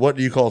have said, "What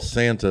do you call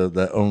Santa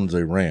that owns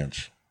a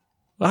ranch?"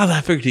 Well,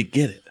 I figured he'd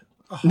get it.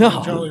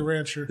 No. Jolly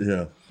Rancher.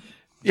 Yeah.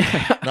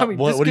 Yeah, I mean,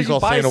 what just do you 'cause call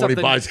buy Santa when he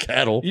something, buys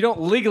cattle? You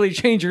don't legally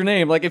change your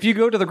name. Like if you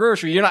go to the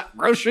grocery, you're not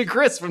Grocery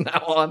Chris from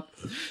now on.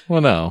 Well,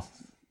 no.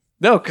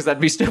 No, because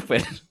that'd be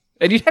stupid.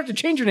 And you'd have to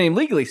change your name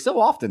legally so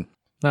often.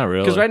 Not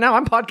really. Because right now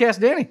I'm Podcast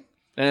Danny.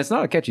 And it's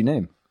not a catchy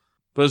name.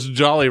 But it's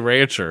Jolly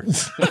Rancher. You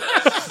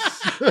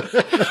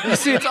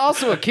see, it's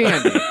also a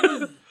candy.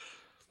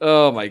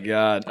 Oh my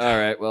God. All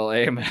right. Well,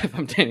 AMF,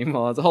 I'm Danny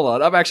Mullins. Hold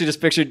on. I'm actually just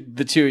pictured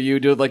the two of you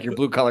doing like your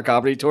blue collar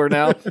comedy tour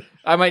now.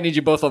 I might need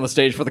you both on the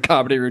stage for the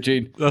comedy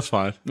routine. That's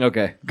fine.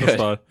 Okay. Good.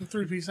 That's fine. The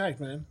 3-piece act,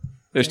 man.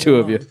 There's two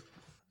of you.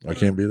 I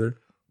can't be there.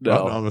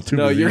 No. I'm too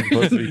No, busy. you're-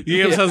 pussy.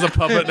 Yams has a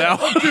puppet now.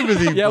 Too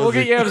busy. Yeah, we'll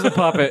pussy. get Yams the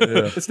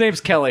puppet. His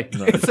name's Kelly.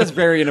 It says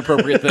very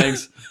inappropriate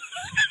things.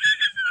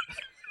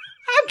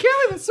 I'm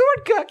Kelly the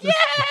sword cook.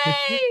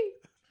 Yay!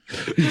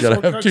 You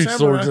gotta have Sword two cock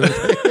swords in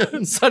samurai.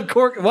 it. Sun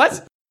Cork.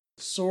 What?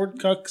 Sword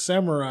Cuck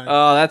Samurai.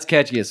 Oh, that's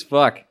catchy as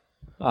fuck.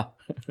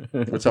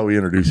 That's how we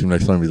introduce him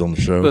next time he's on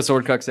the show. The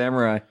sword cuck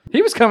samurai.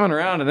 He was coming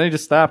around and then he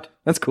just stopped.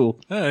 That's cool.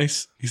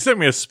 Nice. He sent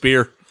me a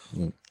spear.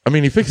 I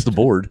mean, he fixed the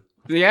board.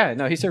 Yeah,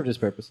 no, he served his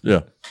purpose.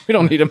 Yeah. We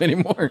don't need him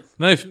anymore.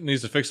 Knife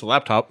needs to fix the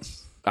laptop.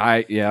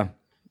 Yeah,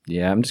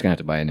 I'm just gonna have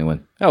to buy a new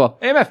one. Oh well.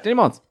 AMF, Danny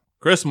Mullins.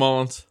 Chris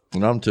Mullins.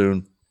 And I'm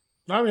tuned.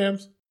 I'm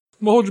Hams.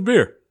 Well, hold your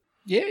beer.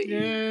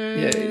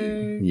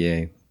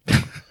 Yay.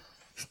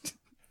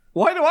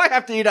 Why do I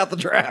have to eat out the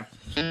draft?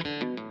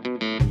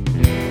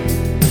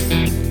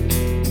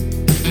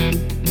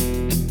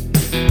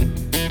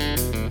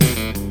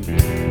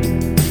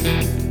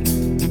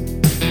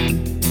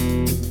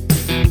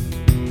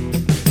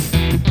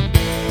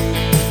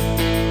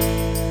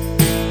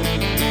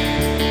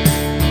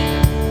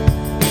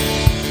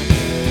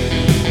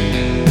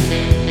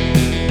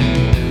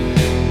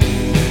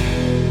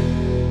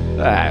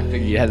 I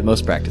figured you had the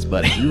most practice,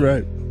 buddy. You're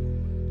right.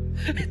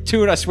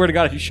 Two, and I swear to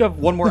God, if you shove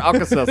one more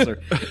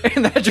Alka-Seltzer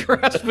in that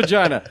giraffe's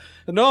vagina,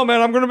 no,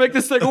 man, I'm going to make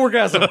this thing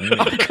orgasm.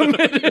 I'm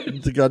committed.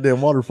 It's a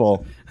goddamn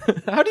waterfall.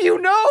 How do you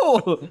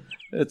know?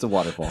 It's a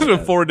waterfall. It's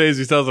been 4 days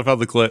he tells us I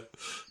found the clip.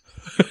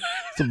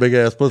 It's a big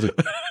ass pussy.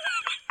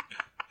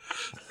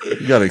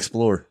 You gotta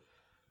explore.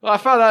 Well, I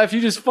found out if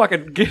you just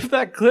fucking give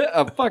that clit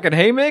a fucking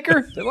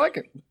haymaker, they like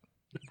it.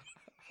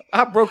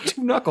 I broke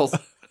 2 knuckles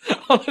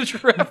on a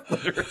giraffe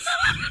clitoris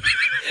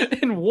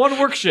in one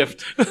work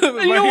shift. And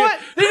you know what?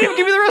 They didn't even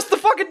give me the rest of the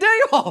fucking day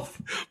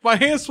off. My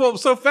hand swelled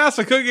so fast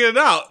I couldn't get it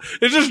out.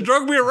 It just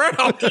drug me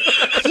around.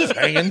 Just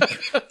hanging.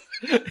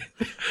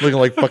 Looking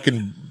like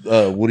fucking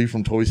Woody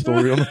from Toy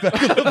Story on the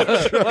back of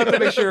the truck. We'll have to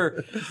make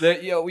sure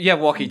that you have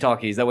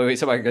walkie-talkies. That way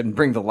somebody can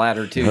bring the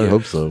ladder to you. I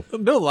hope so.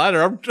 No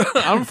ladder.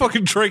 I'm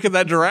fucking drinking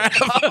that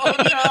giraffe.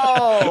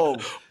 Oh,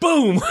 no.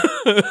 Boom.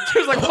 She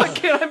was like, why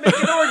can't I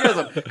make an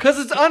orgasm? Because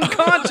it's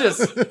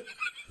unconscious.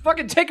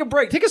 Fucking take a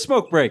break. Take a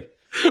smoke break.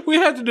 We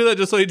have to do that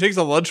just so he takes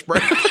a lunch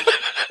break.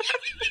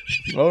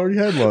 I already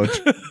had lunch.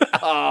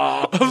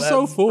 Oh, I'm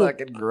so full.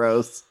 Fucking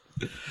gross.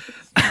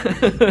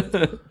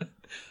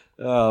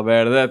 Oh,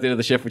 man. And then at the end of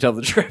the shift, we tell him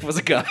the giraffe was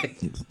a guy.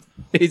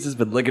 He's just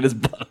been licking his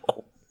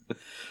butthole.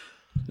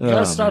 You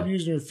gotta stop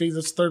using your feet.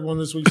 That's the third one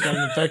this week's got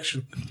an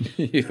infection.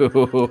 He's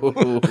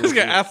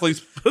got athlete's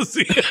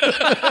pussy.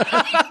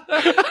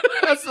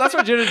 That's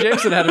why Jenna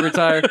Jameson had to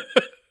retire.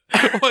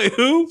 Wait,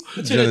 who?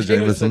 Jenna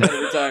Jameson. had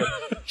to retire.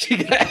 She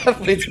got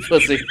athlete's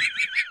pussy.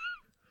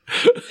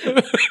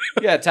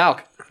 Yeah,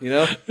 talc, you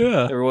know?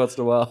 Yeah. Every once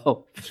in a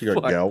while. She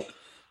got gout.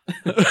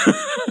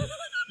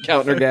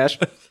 Counting her gash.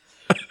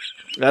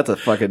 That's a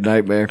fucking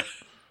nightmare.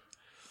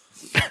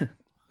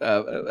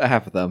 A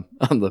half of them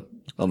on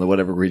the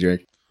whatever we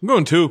drink. I'm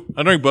going 2.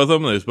 I drank both of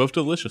them. They was both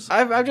delicious.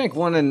 I've drank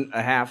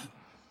 1.5.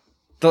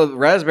 The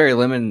raspberry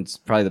lemon's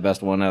probably the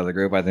best one out of the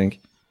group, I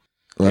think.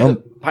 Well,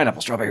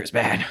 Pineapple strawberry was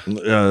bad.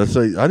 yeah,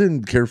 I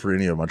didn't care for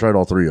any of them. I tried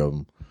all 3 of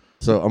them.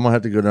 So I'm gonna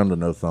have to go down to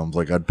no thumbs.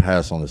 Like I'd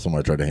pass on if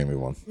somebody tried to hand me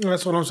one.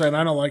 That's what I'm saying.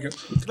 I don't like it.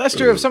 That's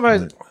true. If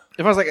I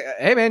was like,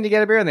 hey man, you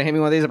get a beer? And they hand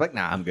me one of these, I'm like,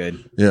 nah, I'm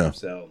good. Yeah.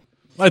 So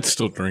I'd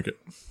still drink it.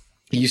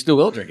 you still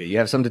will drink it. You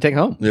have something to take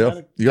home.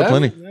 Yeah. You got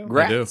plenty.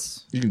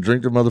 Grats. You can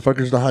drink the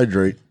motherfuckers to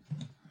hydrate.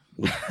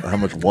 With how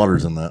much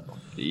water's in that?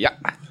 Yeah.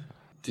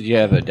 Did you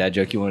have a dad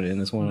joke you wanted to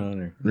end this one on?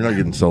 Or? You're not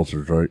getting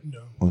seltzers, right?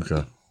 No.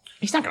 Okay.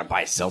 He's not going to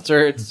buy a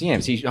seltzer. It's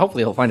CMC.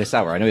 Hopefully he'll find a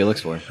sour. I know he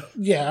looks for it.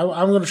 Yeah,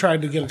 I'm going to try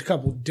to get a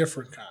couple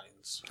different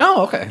kinds.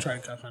 Oh, okay. Try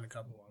to find a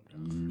couple of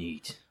them.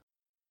 Neat.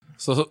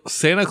 So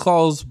Santa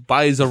Claus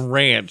buys a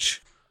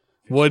ranch.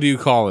 What do you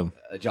call him?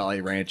 A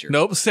Jolly Rancher.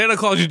 Nope, Santa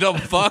Claus, you dumb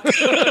fuck.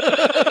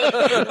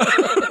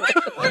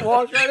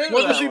 What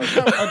does he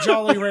become? A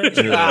Jolly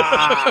Rancher.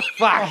 A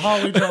Fuck.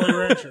 Holly Jolly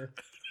Rancher.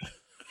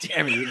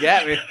 Damn it, you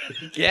got me.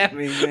 You got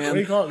me, What do man.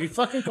 you call it? You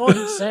fucking call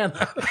him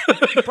Santa.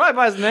 Probably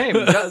by his name.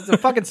 It's a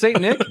fucking Saint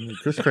Nick.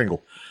 Chris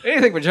Kringle.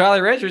 Anything but Jolly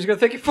Rancher, he's going to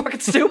think you're fucking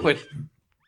stupid.